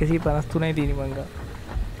 153යි තියෙන්නේ මං ගා.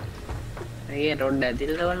 මේකෙන් රොඩ්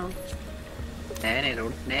ඇදිලා බලමු. නෑනේ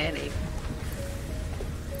රොඩ් නෑනේ.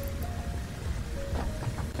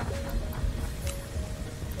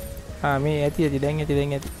 මේ ඇති දැන් ඇති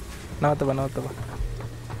නවත්තපන්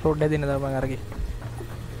රොඩ් හැදෙන්න දාපන් අරගේ.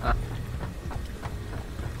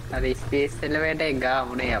 අර ස්පේස් එලවේටර් එක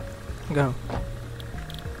ගාමුනේ අප. ගාමු.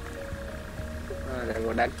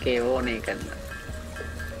 ගොඩක් ඒ ඕනේ කරන.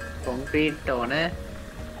 කොන්ක්‍රීට් ඕන.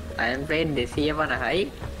 අයන් ප්ලේට් 250යි.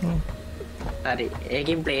 හරි.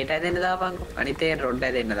 ඒකින් ප්ලේට් හැදෙන්න දාපන්කෝ. අනිත් ඒ රොඩ්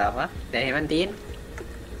හැදෙන්න දාපන්. දැන් එහෙම තියෙන්නේ.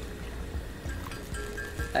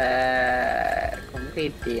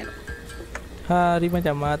 කොන්ක්‍රීට් තියෙනවා. හරි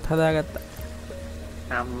මචං මාත් හදාගත්තා.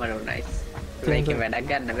 අම්මලෝ නයිස්. මේකේ වැඩක්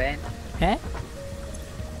ගන්න බෑ. ඈ?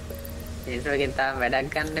 ඒසෝගෙන් තාම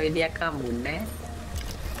වැඩක් ගන්න විදියක් හම්බුන්නේ නෑ.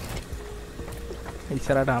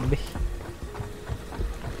 ඉස්සරහට හම්බෙයි.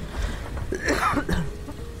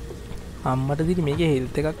 අම්මට දිරි මේකේ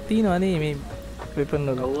හෙල්ත් එකක් තියෙනවා නේ මේ වෙපන්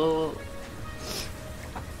වල. ඔව්.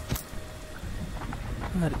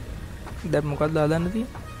 හරි. දැන් මොකක්ද හදන්න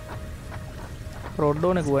තියෙන්නේ? රොඩ්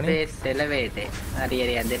ඕනේ kuwane. ස්පේස් එලවේටර්. හරි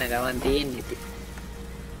යදෙන ගමන් තියෙන්නේ ඉතින්.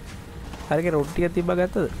 හරියට රොඩ් ටික තිබ්බා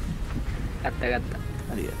ගත්තද? ගත්තා.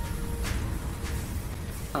 හරියට.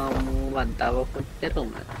 වන්තාව කොච්චර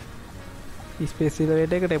උනද? ස්පේස්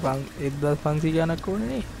එලවේටර් එකට 1500 ගණක් ඕනේ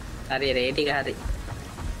නේ. හරි රේටික හරි.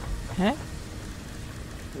 ඈ?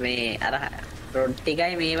 මේ අර රොඩ්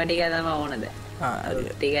ටිකයි මේව ටික තමයි ඕනද? හරි.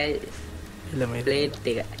 ටිකයි එළමයි. ප්ලේට්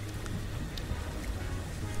ටිකයි.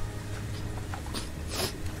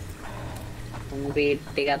 කොන්ක්‍රීට්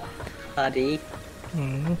ටිකත් හරි.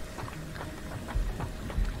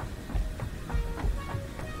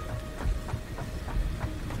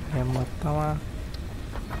 හැමත් තමා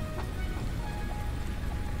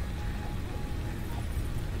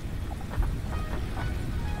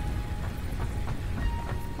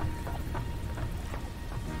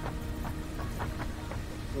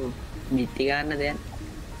මිටි ගන්න දැන්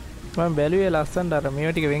මම බැලුවේ ලස්සනට අර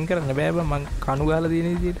මේවා ටික වෙන් කරන්න බෑ බං මං කණු ගහලා තියෙන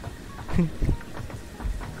විදියට.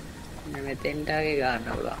 මෙතෙන්ටගේ ගන්න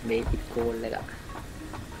පුළුවන් බේසික් කෝල් එක.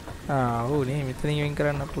 ඔව් නේ මෙතනින් වෙන්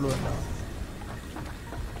කරන්න පුළුවන්.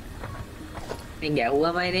 මේ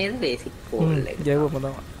ගැහුවමයි නේද බේසික් කෝල් එක. ගැහුවම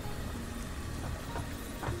තමයි.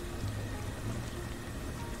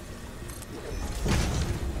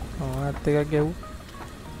 ආත් එකක් ගැහුවා.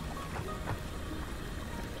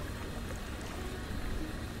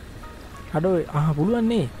 අඩෝ පුළුවන්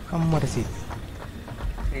නේ අම්මට සිත්.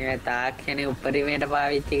 මේ තාක්ෂණයේ උපරිමයට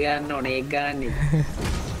පාවිච්චි කරන්න ඕනේ ඒක ගන්න.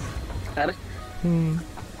 හරි.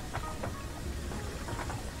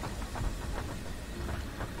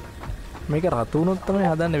 මේක රතු වුණොත් තමයි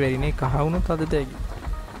හදන්න බැරි නේ කහ වුණොත් හදත හැකි.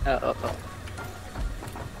 ඔව්.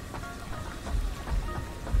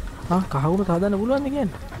 කහ වුණොත් හදන්න පුළුවන්ද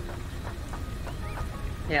කියන්නේ?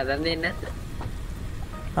 ඒ හදන්න දෙන්නේ නැද්ද?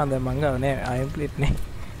 දැන් මං ගාව නෑ අයන් ප්ලේට් නේ.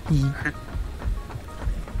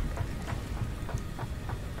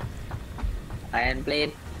 අයන්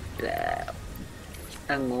ප්ලේට්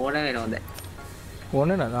නම් ඕන වෙනවද? ඕන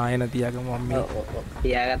නේද ආයන තියාගමු මම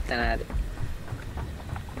තියාගත්තා නේද?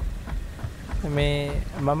 මේ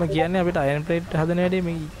මම කියන්නේ අපිට අයන් ප්ලේට් හදන වැඩේ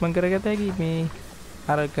මේ ඉක්මන් කරගත හැකි මේ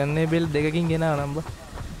අර කන්නේබල් දෙකකින් ගෙනාව නම් බා.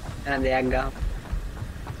 දෙයක් ගාමු.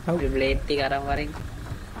 ඔව් ප්ලේට් ටික අරන් වරින්.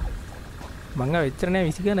 මං ගාව එච්චර නෑ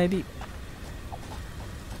 20 ගණන් ඇති.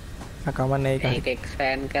 කමන්නේ ඒක. ඒක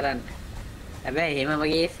එක්ස්පෑන්ඩ් කරන්න. හැබැයි එහෙම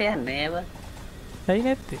වගේ ඉස්සයක් නෑ බා. ඇයි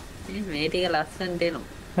නැත්තේ? මේ ටික ලස්සනට එනවා.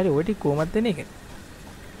 හරි ඔය ටික කොහොමද දෙන එක?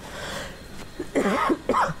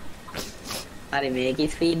 හරි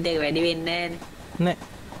මේකේ ස්පීඩ් එක වැඩි වෙන්නේ නැහැ නෑ.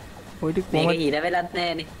 ඔය ටික නේ. මේක කොහොමද? හිර වෙලත්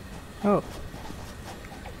නැහැනේ. ඔව්.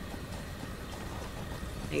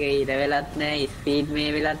 මේක හිර වෙලත් නැහැ ස්පීඩ් මේ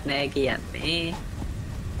වෙලත් නැහැ කියන්නේ.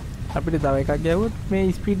 අපිට තව එකක් ගැවුවොත් මේ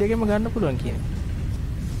ස්පීඩ් එකෙම ගන්න පුළුවන් කියන්නේ.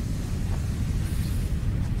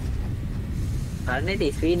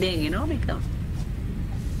 අරනේ ස්පීඩ් එකෙන් එනවා මේකම.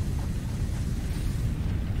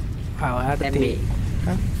 ඔයාට දැන් තේ.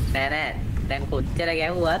 මේ නෑ දැන් කොච්චර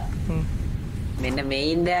ගැහුවත් මෙන්න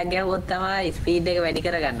මේන් දෙයක් ගැහුවොත් තමයි ස්පීඩ් එක වැඩි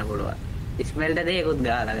කරගන්න පුළුවන්. ස්මෙල්ට දෙයක්වත්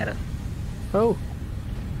ගහලා කරා. ඔව්.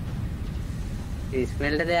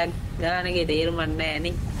 ස්මෙල්ට දෙයක් ගානගේ තේරුමක් නැහැ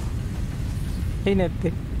නේ. එයි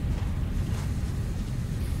නැත්තේ.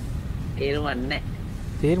 තේරුමක් නැහැ.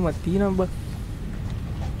 තේරුමක් තියෙනවා බා.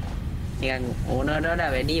 නිකන් ඕනකට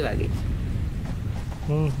වඩා වැඩි වගේ.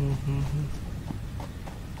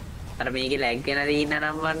 අර මේකේ ලැග් වෙන දින්න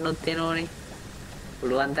නම් වන්නොත් වෙනෝනේ.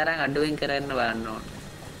 පුළුවන් තරම් අඩුවෙන් කරන්න බලන්න ඕන.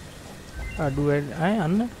 අඩු අය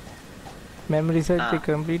අන්න memory search එක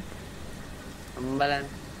complete බලන්න.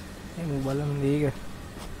 එමු බලමු මේක.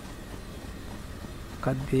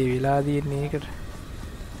 මොකක්ද මේ වෙලා තියෙන්නේ ඒකට?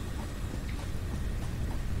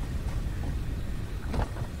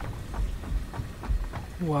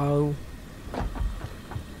 වව්.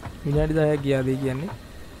 විනාඩි 10ක් ගියාද කියන්නේ?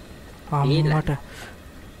 අම්මට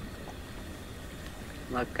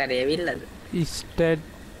මක්කරේ ඇවිල්ලාද?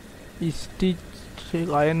 stitch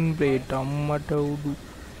iron plate අම්මට උඩු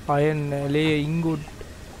iron alloy ingot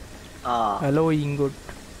alloy ingot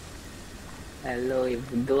hello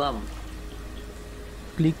බුදුම්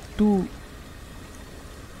click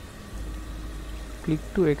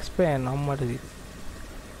to expand අම්මට දි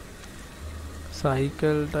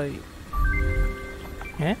cycle type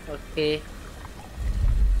ඈ okay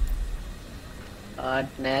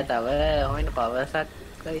නෑ තව ඔයින් power sack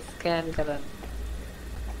ස්කෑන් කරන්න.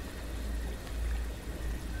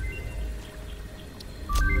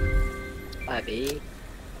 හරි.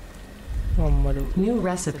 අම්මට New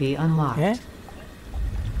recipe unlocked. ඈ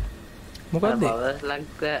මොකද්ද? power sack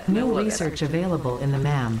New research available in the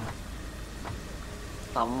MAM.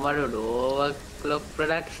 අම්මට overclock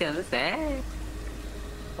productions ඈ.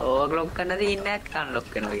 overclock කරන්න තියෙන්නේ unlock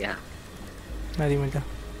කරනවා කියන. හරි මචං.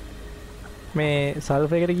 මේ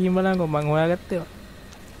සල්ෆර් එකට ගිහින් බලන්නකො මං හොයාගත්තේ.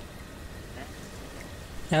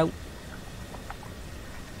 යව්.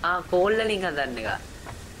 කෝල් වලින් හදන්න එක.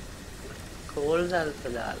 කෝල්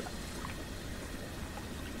සල්ෆර් දාලා.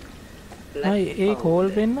 ඒ කෝල්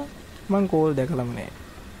වෙන්න මං කෝල් දැකලම නෑ.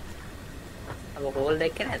 අප කෝල්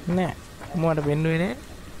දැක්කේ නැද්ද? නෑ. මොකට වෙන්නුවේ නෑ.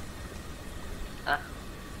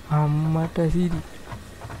 අම්මට සිරි.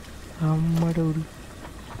 අම්මට උඩු.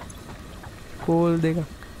 කෝල් දෙක.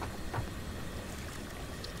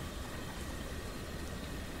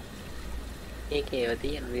 ඒකේව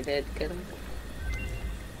තියෙන රිසර්ච් කරමු.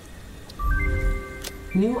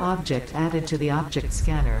 New object added to the object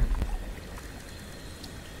scanner.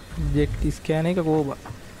 object scan එක කෝබා.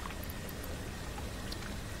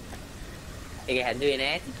 ඒක හැදුවේ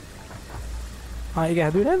නෑනේ. ඒක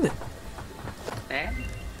හැදුවේ නැද්ද? ඈ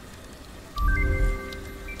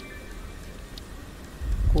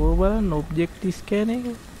කෝබා object scan එක.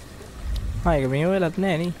 ඒක මේව වෙලත්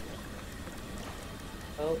නෑ නේ.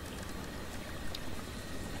 ඔව්.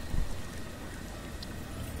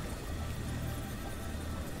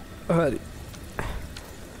 හරි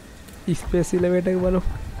ස්පේස් එලිවේටර් එක බලමු.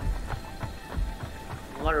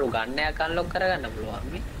 මරු ගන්නයක් අන්ලොක් කරගන්න පුළුවන්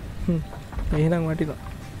මේ. එහෙනම් වටිනවා.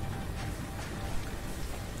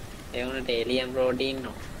 ඒ උනට ඒලියන් ප්‍රෝටීන්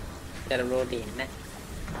නෝ. තර ප්‍රෝටීන් නෑ.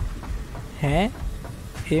 ඈ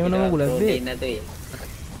ඒව නම ගුලද්ද? ප්‍රෝටීන් නැතේ.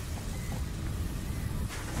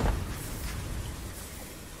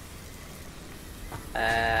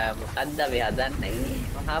 මොකද්ද අපි හදන්නේ?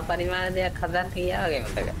 මහා පරිමාණ දෙයක් හදන්න ගියා වගේ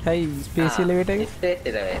මතක. හයි ස්පේස් එලිවේටර් එක. ස්පේස්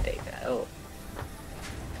එලිවේටර් එක. ඔව්.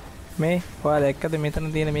 මේ ඔයාලා දැක්කද මෙතන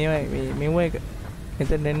තියෙන මේව එක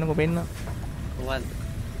මෙතන එන්නකො පෙන්න. කොහොමද?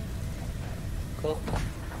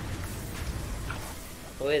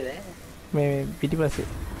 ඔයද? මේ පිටිපස්සේ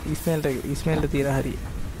ඉස්මෙල්ට තියෙන හරිය.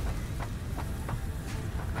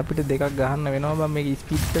 අපිට දෙකක් ගහන්න වෙනවා බං මේක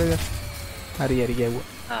ස්පීඩ් කරගන්න. හරි ගැව්වා.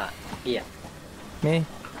 ගියා.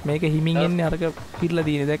 මේක හිමින් එන්නේ අරක පිරලා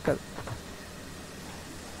තියෙන දැක්කද?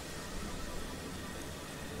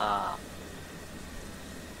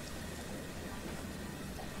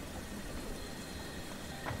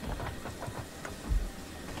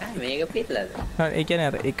 මේක පිරලාද? ඒ කියන්නේ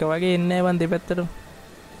අර එක වගේ එන්නේ නැහැ බං දෙපැත්තටම.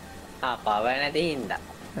 පවර් නැති හින්දා.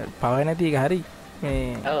 පවර් නැති එක හරි. මේ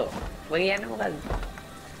ඔව්. ඔය කියන්නේ මොකද්ද?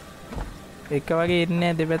 එක වගේ එන්නේ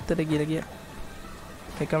නැහැ දෙපැත්තට කියලා කිය.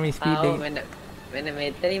 එකම ස්පීඩ් එක. වෙන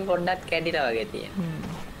මෙතනින් පොඩ්ඩක් කැඩිලා වගේ තියෙනවා.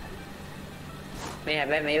 මේ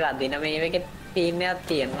හැබැයි මේ වදින මේකේ තීරණයක්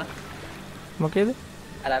තියෙනවා. මොකේද?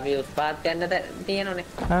 අර අපි උස්පාත් යන්නට තියෙනනේ.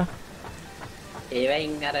 හා.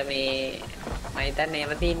 ඒවයින් අර මේ මම හිතන්නේ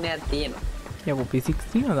ඒව තීරණයක් තියෙනවා. යකෝ ෆිසික්ස්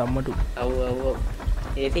තියෙනවද අම්මට? ඔව්.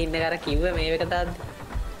 ඒ තීරණ එක අර කිව්වේ මේ එක තාද්දි.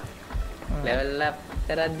 ලෙවල් අප්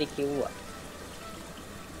කරද්දි කිව්වා.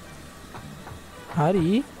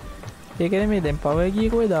 හරි. ඒ කියන්නේ මේ දැන් පවර්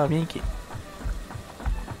ගියේ කොහෙද මේකේ?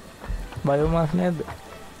 බයෝමාස් නැද්ද?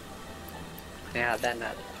 නෑ හදන්න.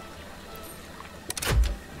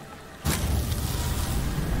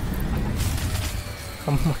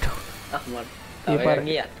 අම්මට.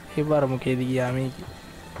 ඒ පාර මොකේද ගියා මේකේ?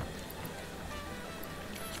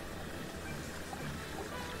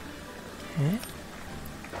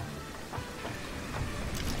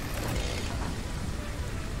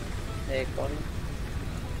 ඒ කොන්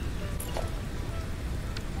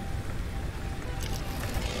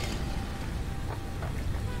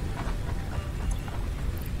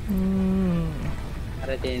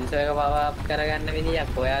අර චේන්සෝ එක පවර් අප් කරගන්න විදියක්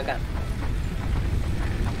හොයාගන්න.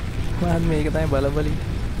 මම මේක තමයි බලබලි.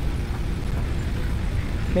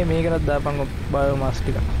 මේකටත් දාපන් බයෝමාස්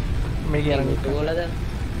ටික. මේක යන ගෝලද?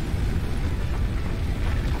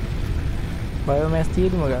 බයෝමාස්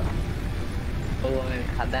තියෙදි මග. ඔව් මේ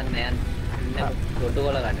හදන්න යන්න. ගොඩ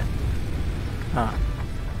ගෝල ගන්න. ආ.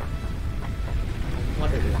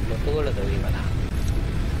 මොකද ගොඩ ගෝලද විමනා?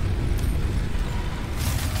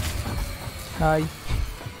 Hi.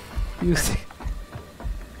 You see.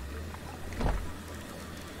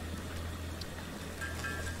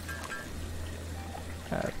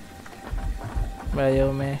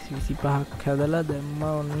 බයෝමෑස් 25ක් හදලා දැම්ම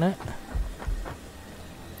ඔන්න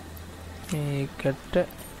මේකට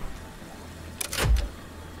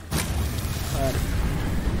හරි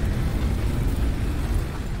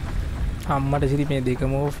අම්මට සිරි මේ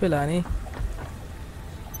දෙකම ඕෆ් වෙලානේ.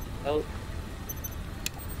 ඔව්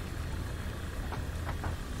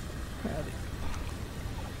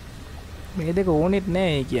මේ දෙක ඕනෙත්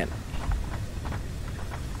නෑ ඒ කියන්නේ.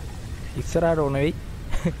 ඉස්සරහට ඕන වෙයි.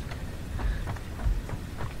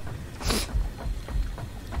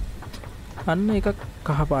 අන්න එකක්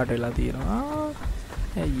කහ පාට වෙලා තියෙනවා.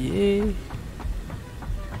 අයියේ.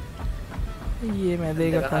 අයියේ මැද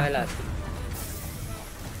එක කහ වෙලා.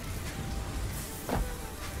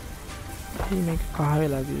 මේක කහ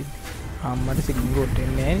වෙලා තියෙන්නේ. අම්මට සිග්නල් කොට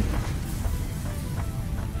එන්නේ නෑනේ.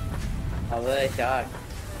 අවශ්‍යයි.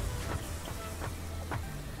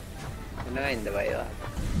 මොනවෙන්ද බයවා?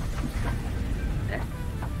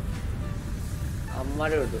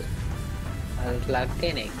 අම්මඩුඩු අර ලක්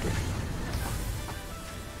කෙනෙක්.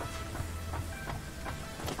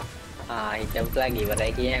 හිතපුලා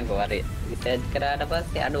ඉවරයි කියනකො අර රිසර්ච් කරාට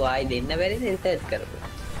පස්සේ අඩු ආයි දෙන්න බැරිද රිසර්ච් කරපු.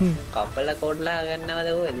 කපල කොඩලා ගන්නවද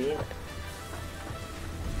ඔය දේ?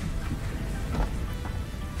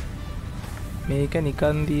 මේක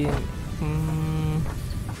නිකන් දී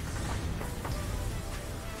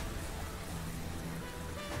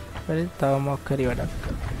හරි තව මොකක් හරි වැඩක්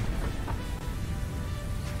කරා.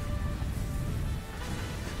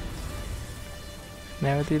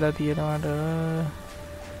 නැවතිලා තියෙනවාට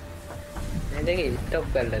මේ දෙක ස්ටොප්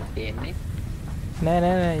කරලා තියෙන්නේ.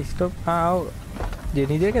 නෑ ස්ටොප් ආව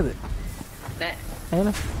ජෙනි දෙකද? නෑ.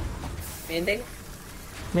 එහෙනම් මේ දෙක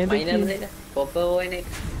මයිනර් දෙක කොපර් ඕනේ.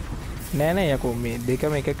 නෑ යකෝ මේ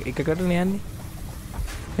දෙකම එකකට යන්නේ.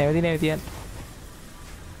 නැවති යන්නේ.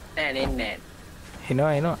 නෑ.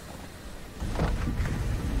 එනවා.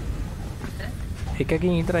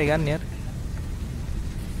 එකකින් විතරයි ගන්න යාර.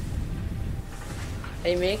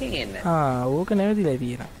 ඒ මේකෙන් එන්න. ඕක නැවතිලා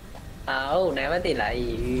තියෙනවා. ඔව්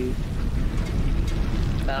නැවතිලායි.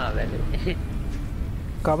 තාවලු.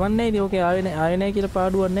 කමන්නේ ඉතින් ඕකේ ආවේ නැහැ කියලා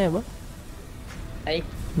පාඩුවක් නැහැ බා. අයි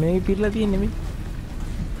මේ පිරලා තියෙන්නේ මේ.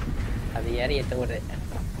 හරි එතකොට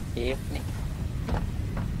ඒෆ්නේ.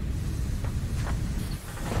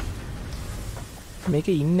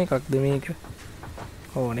 මේකේ ඉන්න එකක්ද මේක?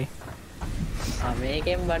 ඕනේ.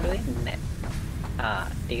 මේකෙන් බඩු වෙන්නේ නැහැ.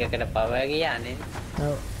 ටිකකට පවර් ගියානේ.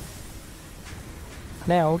 ඔව්.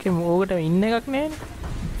 නෑ ඕකට ඉන්න එකක් නෑනේ.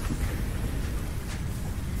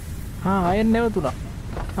 ආයෙත් නැවතුණා.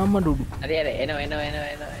 අම්මඩුඩු. හරි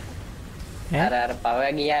එනවා. අර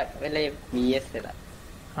පවර් ගියා වෙලේ BS වෙලා.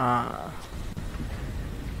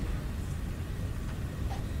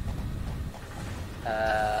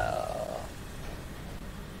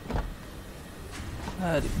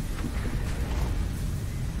 හරි.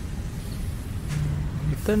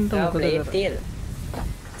 එතනට මොකද කරන්නේ?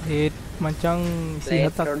 ඒත් මචං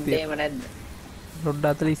 27ක් තියෙනවා. රොඩ්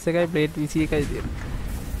 41යි ප්ලේට් 21යි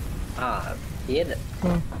ආ ඒද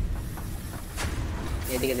තියෙන්නේ.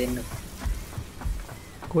 ඒ ටික දෙන්න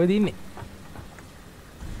කොහෙද ඉන්නේ?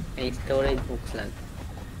 මේ ස්ටෝරේජ් බුක්ස් ළඟ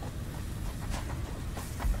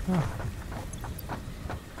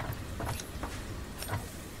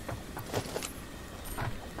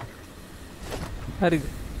හරිද?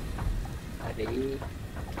 හරි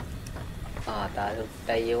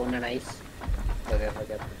තාලුට්ටයි ඕන නයිස් වගේ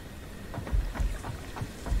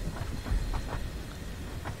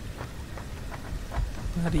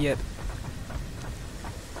හරි හරි.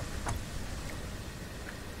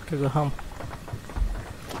 කගහම්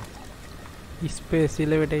space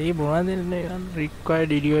elevator e මොනවද දෙන්නේ? required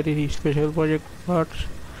delivery special project parts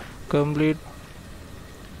complete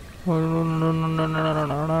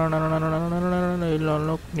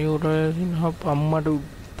unlock new tires in hub අම්මට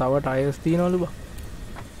තව tires තියනවලු බා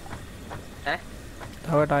ඈ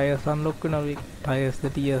තව tires unlock වෙනවා tires the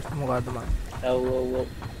tiers මොකද්ද මම ඔව්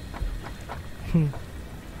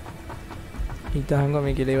හිතහංග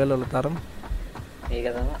මේකේ level වල තරම ඒක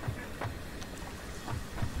තමයි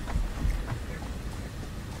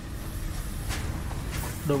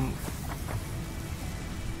dom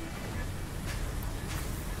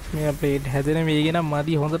මේ ප්ලේට් හැදෙන මේක නම්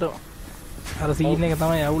මදි හොඳට අර සීන් එක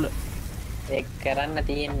තමයි අවුල ඒක කරන්න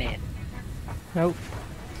තියෙන්නේ ඔව්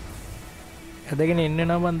හැදගෙන එන්න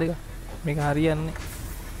නම් බන් දෙක මේක හරියන්නේ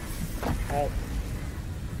ඔව්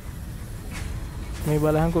මේ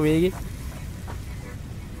බලහන්කෝ වේගේ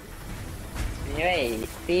නෙවෙයි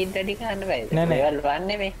ස්පීඩ් වැඩි කරන්න බෑ නෑ, නෑ. level 1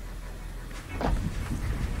 නෙමෙයි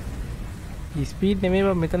ස්පීඩ් නෙමෙයි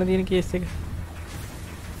බං මෙතන තියෙන කේස් එක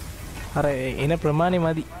අර එන ප්‍රමාණය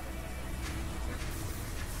මදි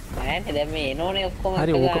නෑනේ දැන් මේ එනෝනේ ඔක්කොම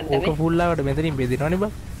හරි එක ඕක ගන්න ඕක ෆුල් ආවට මෙතනින් බෙදෙනවනේ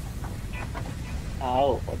බං ආව්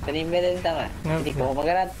ඔතනින් බෙදෙන්න තමයි ඔව්. ඉතින් කොහොම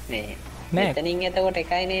කරත් මේ නෑ. මෙතනින් එතකොට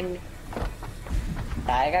එකයි නෙන්නේ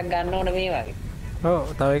තා එකක් ගන්න ඕන මේ වගේ ඔව්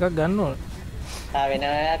තව එකක් ගන්න ඕන තා වෙන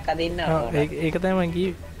එකක් අදින්න ඔව් ඕන ඒක තමයි මම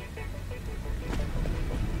කිව්වේ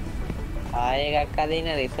ආයෙ එකක් අදින්න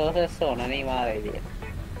රිසෝසස් ඕන නේ මාර විදියට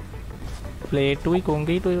ප්ලේට් උයි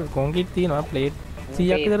කොන්ක්‍රීට් තියෙනවා ප්ලේට්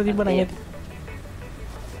 100ක් විතර තිබ්බනම් ඇති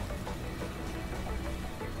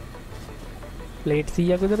ප්ලේට්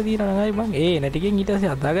 100ක් විතර තියෙනවා නං බං ඒ එන ටිකෙන් ඊට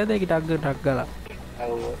පස්සේ හදාගත්තා ඒක ටක් ගාලා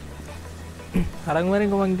ඔව් අරන්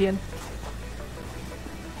වරෙන් කොමන් කියන්නේ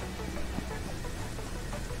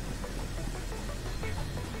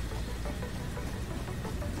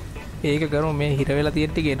ඒක කරමු මේ හිර වෙලා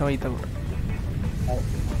තියෙන ටික එනවා ඊතකොට ඔව්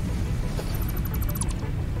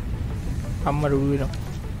අම්මා රුළු වෙනවා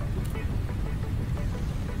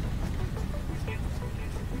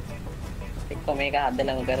එක්ක මේක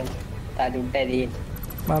හදලම කරමු තා දුට්ටයි තියෙන්නේ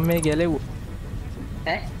මම මේ ගැලෙව්වා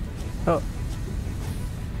ඈ ඔව්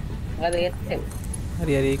මොකද ගෙත්තේ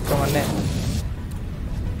හරි හරි ඒක කමන්නේ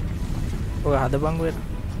ඔය හදපංගු වෙන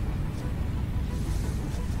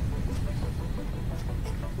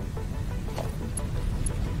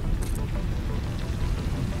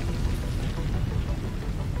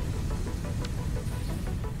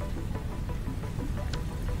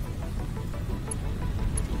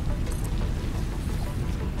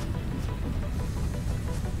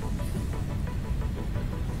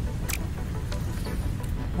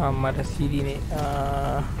මට සිරිනේ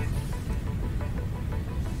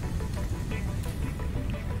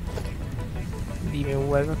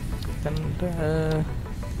දීමව්වකට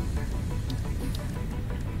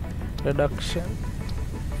ප්‍රඩක්ෂන්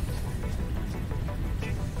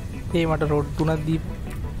ඒ මට රොඩ් 3ක් දීපු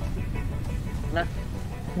නා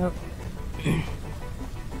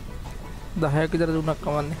 10ක් විතර දුන්නක්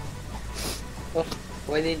කමන්නේ ඔව්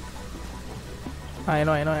ඔය දින්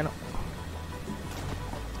එනවා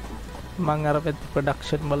මං අර පැත්ත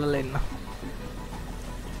ප්‍රොඩක්ෂන් බලලා එන්න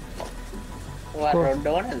ඔයා රොඩ්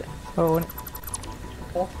ඕනද ඕනේ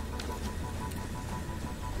ඔව්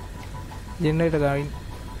ජෙනරේටර් ගාවින්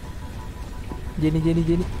ජෙනි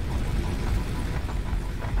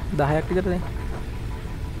 10ක් විතර නේ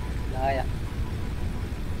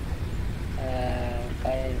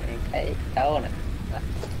 10ක් එකයි තවන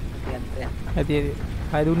ඇති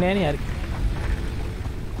අය දුන්නේ නැහැ නේ හරි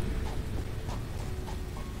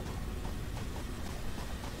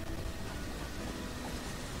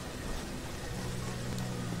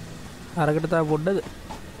අරකට තා පොඩ්ඩද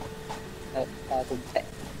තා දුට්ටයි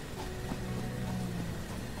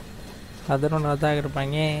හදන නතා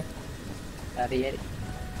කරපන්නේ හරි හරි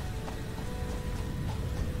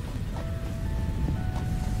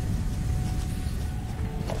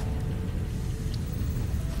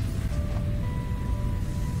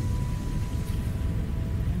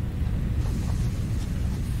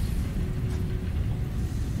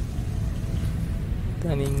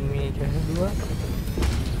තනින් මේක හැදුවා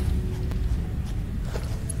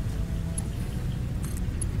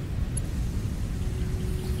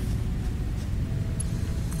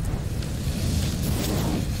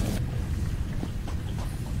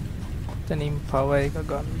තනින් පව එක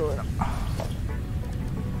ගන්න ඕන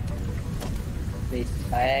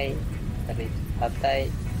 36යි 37යි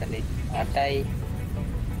 38යි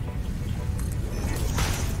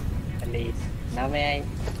 39යි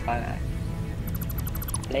 50යි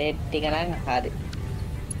ප්ලේට් ටික නම් හරි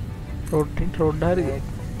රොඩ් හරිද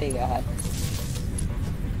ටික හරි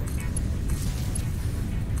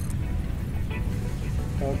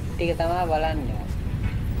රොඩ් ටික තමයි බලන්නේ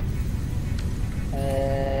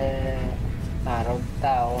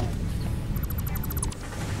රොඩ්තා ඕන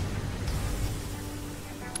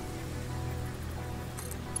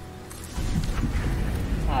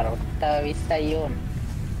රොඩ්තා 20යි ඕන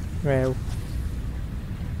වැව්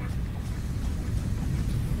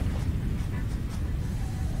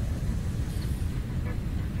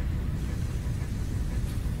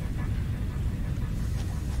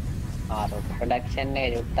රොඩ් ප්‍රොඩක්ෂන්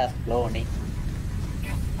එක යුක්ටස් ස්ලෝ නේ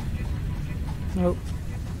ඔව්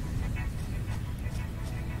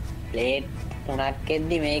ප්ලේට් 3ක්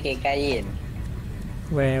එද්දි මේක එකයි එන්නේ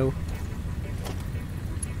වැව්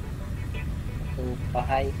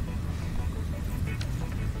 5යි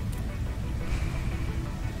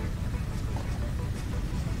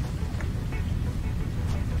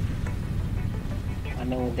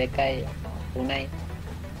අනු 2යි 3යි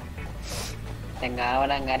දැන්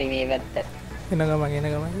ආවනම් හරි මේ පැත්ත එන ගමන්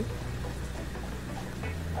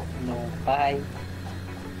 5යි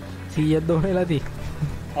 100ක් දෝන වෙලා තියෙ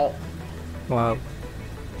ඔව් වාව්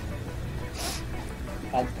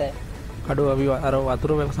අත්ත අඩෝ අපි අර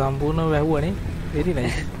වතුර සම්පූර්ණව වැහුවනේ very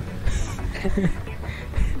nice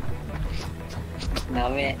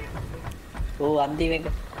 9 ඕ අන්තිම එක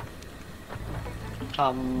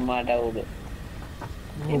අම්මට උඩ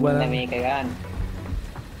එන්න මේක ගන්න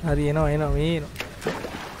හරි එනවා මේ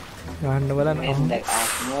ගන්න බලන්න එන්න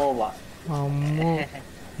අම්මෝවා අම්මෝ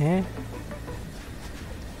ඈ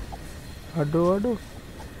අඩෝ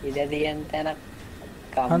ඉඩ තියන් තැනක්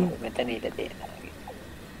කම් මෙතන ඉඩ තියෙනවා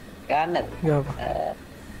ගන්නද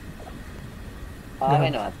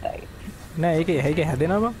ආවෙනවත් ආගේ නෑ ඒක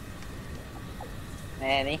හැදෙනවා බං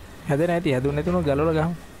නෑනේ හැදෙන ඇති හැදුන්නේ නැතුණු ගලවලා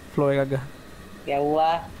ගහමු ෆ්ලෝ එකක් ගහ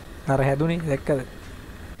ගැව්වා අර හැදුනේ දැක්කද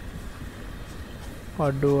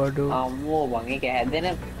අඩෝ අම්මෝ බං ඒක හැදෙන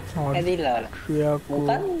හැදිලා වල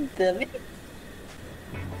මොකන්ද මේ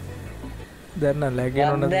දැන් නම් läගෙන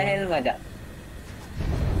ඕනද දැහෙල් මචං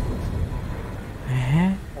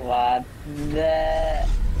වද්ද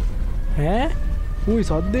උයි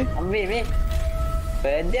සද්දේ අම්මේ මේ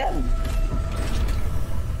බර්ඩ්යන්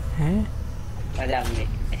මචං මේ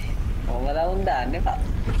මොකද දාන්න එපා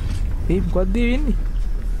ඒ මොකද්ද වෙන්නේ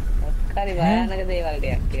මොකක්hari භයානක දේවල්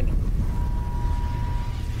ටිකක් කියනවා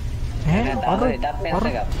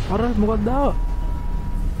අර මොකක්ද ආව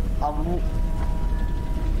අම්මු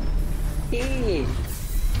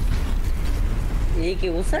ඒක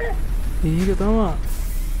උස ඒක තමා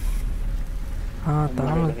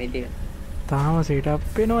තාම සෙටප්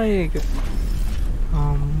වෙනවා ඒක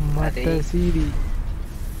අම්මට සීරි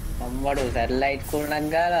අම්මඩු සැටලයිට් කුල්ලක්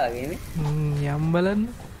ගාලා වගේ යම් බලන්න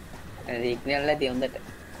සිග්නල් ඇති හොඳට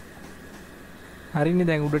හරිනේ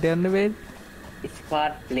දැන් උඩට යන්න බෑ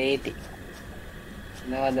ස්මාර්ට් ප්ලේටිං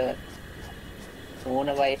නවද ඕන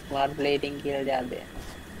බයි ස්මාර්ට් ප්ලේටිං කියලා જાදේ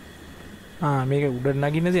මේක උඩට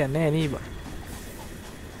නගින්න දෙයක් නැහැ නේ බා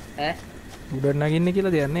උඩට නගින්න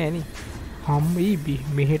කියලා දෙයක් නැහැ නේ හම්බී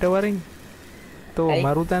මෙහෙට වරෙන් තෝ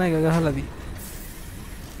මරු තැනක ගහලාදී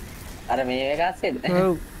අර මේ එක ඇස්සෙද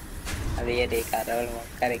ඔව් හරියට ඒක අරවල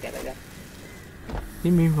මොකක් හරි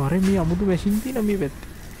කරගන්න මේ වරේ මේ අමුතු මැෂින් තියෙන මේ පැත්තේ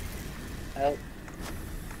ඔව්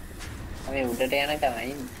මේ උඩට යන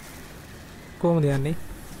කමයි කොහමද යන්නේ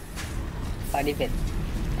පඩි පෙළ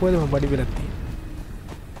කොහෙද මම පඩි පෙළක් තියෙන්නේ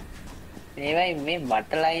මේවයි මේ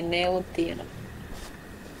බටර් ලයින් එක උත් තියෙනවා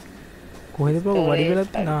කොහෙද බෝ පඩි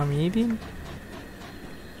පෙළක් නා මේ තියෙන්නේ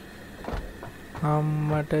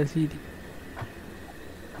අම්මට සීරි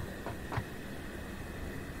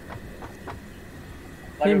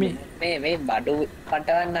මේ බඩු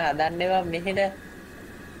පටවන්න හදන්නේවා මෙහෙට ඒ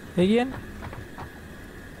කියන්නේ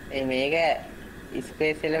මේක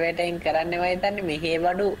ස්පේස් එලිවේටරින් කරන්නේවා හිතන්නේ මෙහි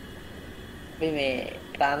බඩු මේ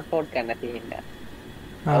ට්‍රාන්ස්පෝර්ට් කරන්න තියෙනවා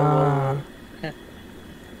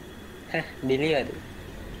ඩිලිවරි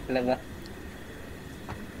ලබ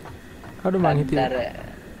අඩු මං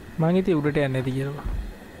හිතේ උඩට යන්නේ නැති කියලා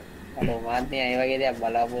අඩු මාත්නේ ඒ වගේ දෙයක්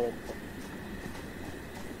බලාපොරොත්තු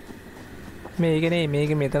මේකනේ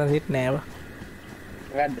මේක මෙතන සෙට් නෑව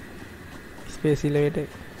මොකද්ද? ස්පේස් ඉලෙවේටර්.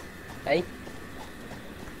 ඇයි?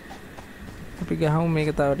 අපි ගහමු මේක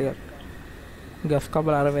තව ටිකක්. ගස්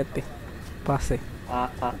කබල අර වැත්තේ. පස්සේ.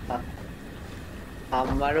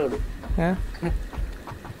 අම්මඩුඩු. ඈ?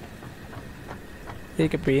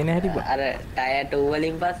 ඒක පේන හැටි බා. අර ටයර් 2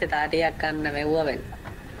 වලින් පස්සේ තාටියක් ගන්න මෙව්වා වෙල.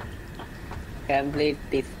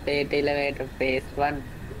 complete space elevator phase 1.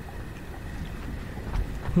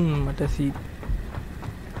 මට සීට්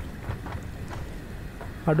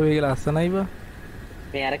අඩු ඒක ලස්සනයි බා.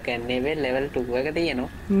 මේ අර කන්නේබල් level 2 එක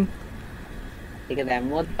තියෙනවා. ඒක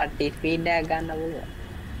දැම්මොත් පට්ටි ස්පීඩ් එකක් ගන්න පුළුවන්.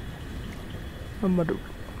 අම්මඩු.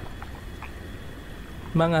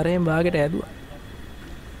 මං අරෙන් භාගයට ඇදුවා.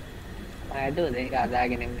 ඇදුවද ඒක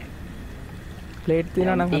අදාගෙන ඉන්නේ. ප්ලේට්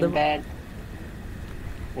තියෙනවා නම් හදපන්.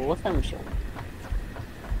 awesome show.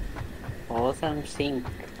 awesome sync.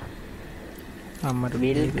 අම්මඩු.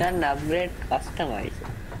 build can upgrade customize.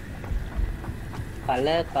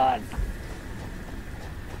 color card.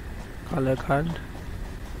 color card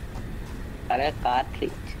color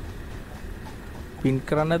cartridge. print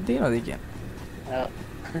කරන්න තියනවද කියන්නේ? ඔව්.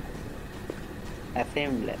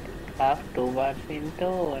 assembler. craft 2 parts into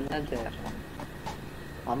another.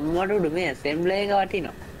 අම්මඩුඩු මේ assembler එක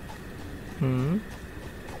වටිනවා.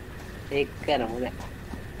 ඒක කරමු දැන්.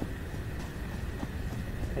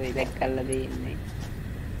 රිලෙක්ට් කරලා දෙන්නේ.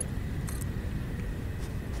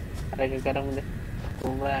 අරක කරමුද?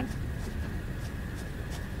 උඹන්.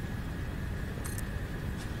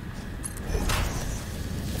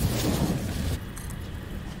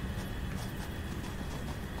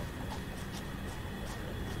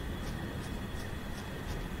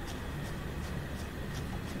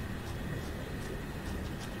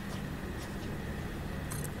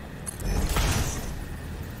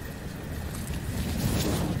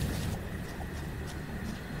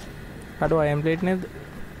 අඩෝ අයම් ප්ලේට් නේද?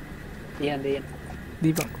 තියන්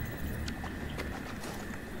දීපන්.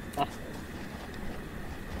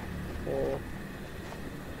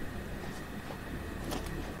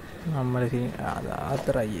 අම්මල ඉතින්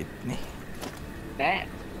ආතරයි එන්නේ. නෑ.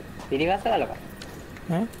 පිළිගස්ස බලපන්.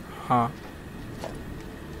 ඈ? හා.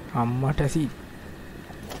 අම්මට සී.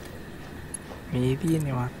 මේ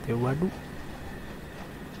තියෙන්නේ මාත් වඩු.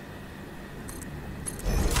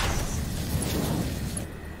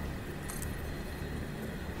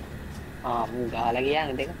 මු ගහලා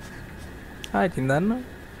ගියානේ දෙක. ඉතින් දන්නවා.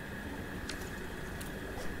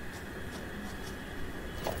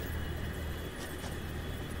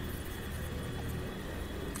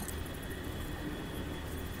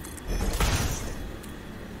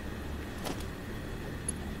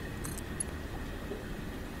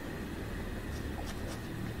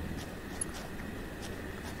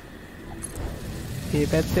 මේ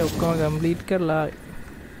පැත්තේ ඔක්කොම කම්ප්ලීට් කරලා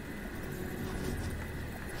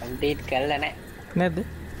කම්ප්ලීට් කරලා නැද්ද?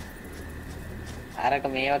 අරක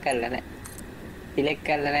මේව කරලා නැහැ. සිලෙක්ට්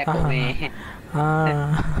කරලා නැහැ කොහේ.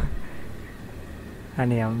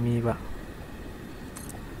 අනේ අම්මී බා.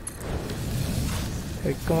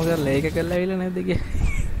 එක්කම කරලා ඒක කරලා ඇවිල්ලා නැද්ද කිය.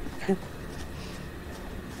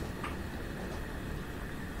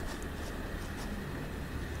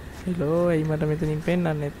 හෙලෝ එයි මට මෙතනින්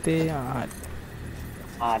පෙන්නන්න නැත්තේ.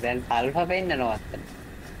 දැන් අල්ෆා පෙන්නනවා අත්තට.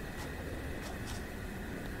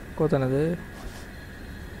 කොතනද?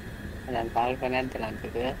 දැන් අල්ෆා නැද්ද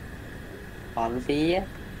ලංකක? 500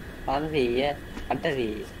 800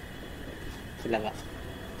 ඉලවා.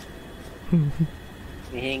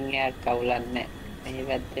 මෙහෙන් යක් කවුලන්නේ. මේ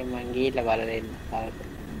පැත්තෙන් මං ගිහිල්ලා බල දෙන්න. අල්ෆා.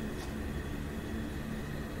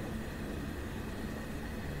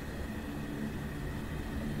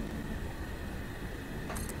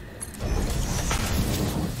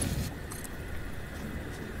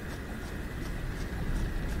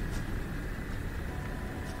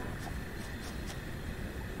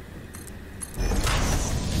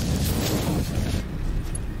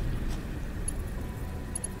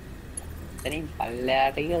 එතනින්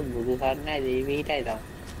පල්ලෙහාට ගියොත් බුදු සරණයි දේවීටයි තමයි.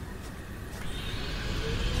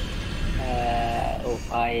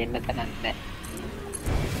 එන්න තැනක් නැහැ.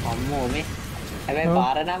 අම්මෝ මේ. හැබැයි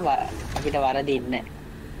පාර නම් අපිට වරදින්නේ නැහැ.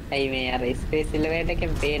 ඇයි මේ අර ස්පේස් එලිවේටර්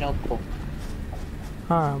එකෙන් පේන ඔක්කොම.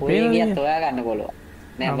 ඔය ගියත් හොයා ගන්න පුළුවන්.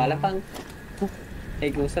 නෑ බලපන්.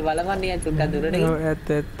 ඒක උස බලපන් නිකන් චුට්ටක් දුරට ගිහින්. ඇත්ත.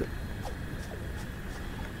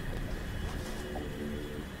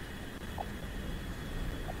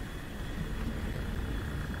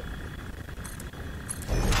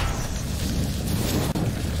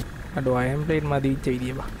 අඩෝ අයම් ප්ලේට් මදිච්ච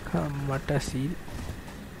විදිය බා. මට සීල්.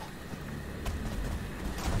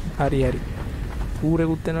 හරි.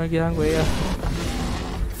 ඌරෙකුත් එනවා කියහන්කෝ එයා.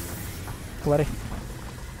 වරේ.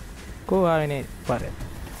 කෝ ආවේ නේ වරේ.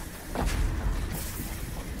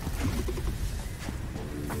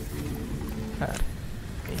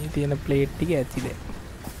 මේ තියෙන ප්ලේට් ටික ඇති දැන්.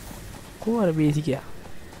 කොහොම අර බේසිකයා?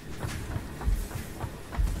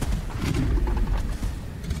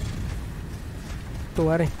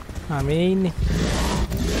 තෝරේ. මේ ඉන්නේ.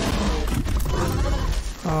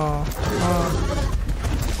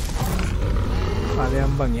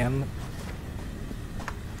 ආදයන් බං යන්න.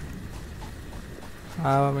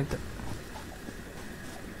 ආවා මෙතන.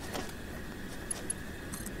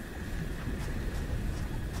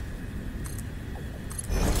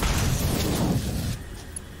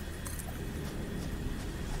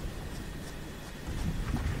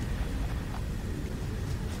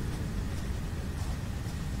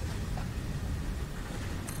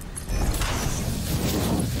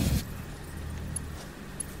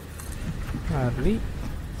 Harley.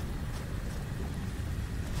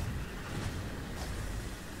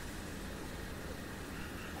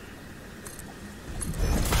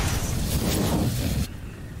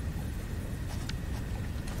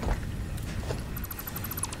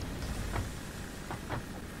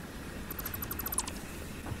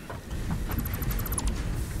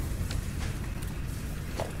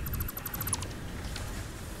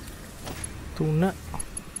 Tuna.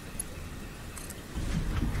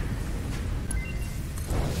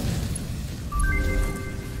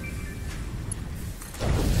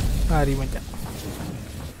 Hari macam.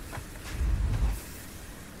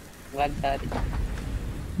 Gadari.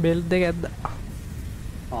 Belt දෙක ඇද්දා.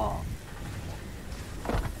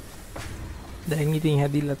 දැන් ඉතින්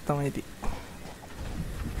හැදිල්ලක් තමයි ඉතින්.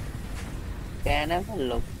 කෑනම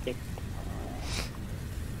ලොක් එක.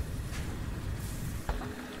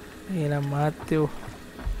 එහෙනම් මාත්‍යෝ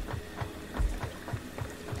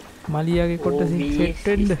මලියාගේ කොටසින් සෙට්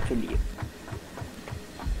වෙන්න.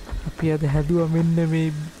 අපි අද හැදුවා මෙන්න මේ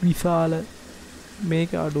විශාල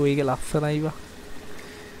මේක අඩෝ ඒක ලස්සනයිවා.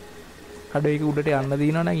 අඩෝ ඒක උඩට යන්න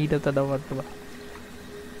දිනවා නම් ඊටත් වඩා වට්ටපා.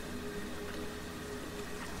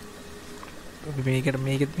 අපි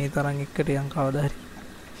මේකෙත් මේ තරම් එක්කට යන් කවදා හරි.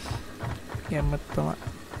 යම්මත් තමයි.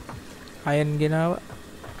 අයන් ගෙනාවා,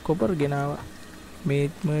 කොපර් ගෙනාවා. මේ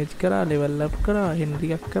මර්ජ් කරා, ලෙවල් අප් කරා, එන්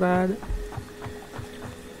ටිකක් කරාද.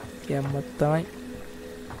 යම්මත් තමයි.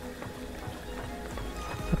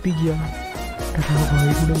 අපි ගියා. ටටා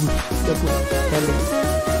බයි දුන්න මුත්.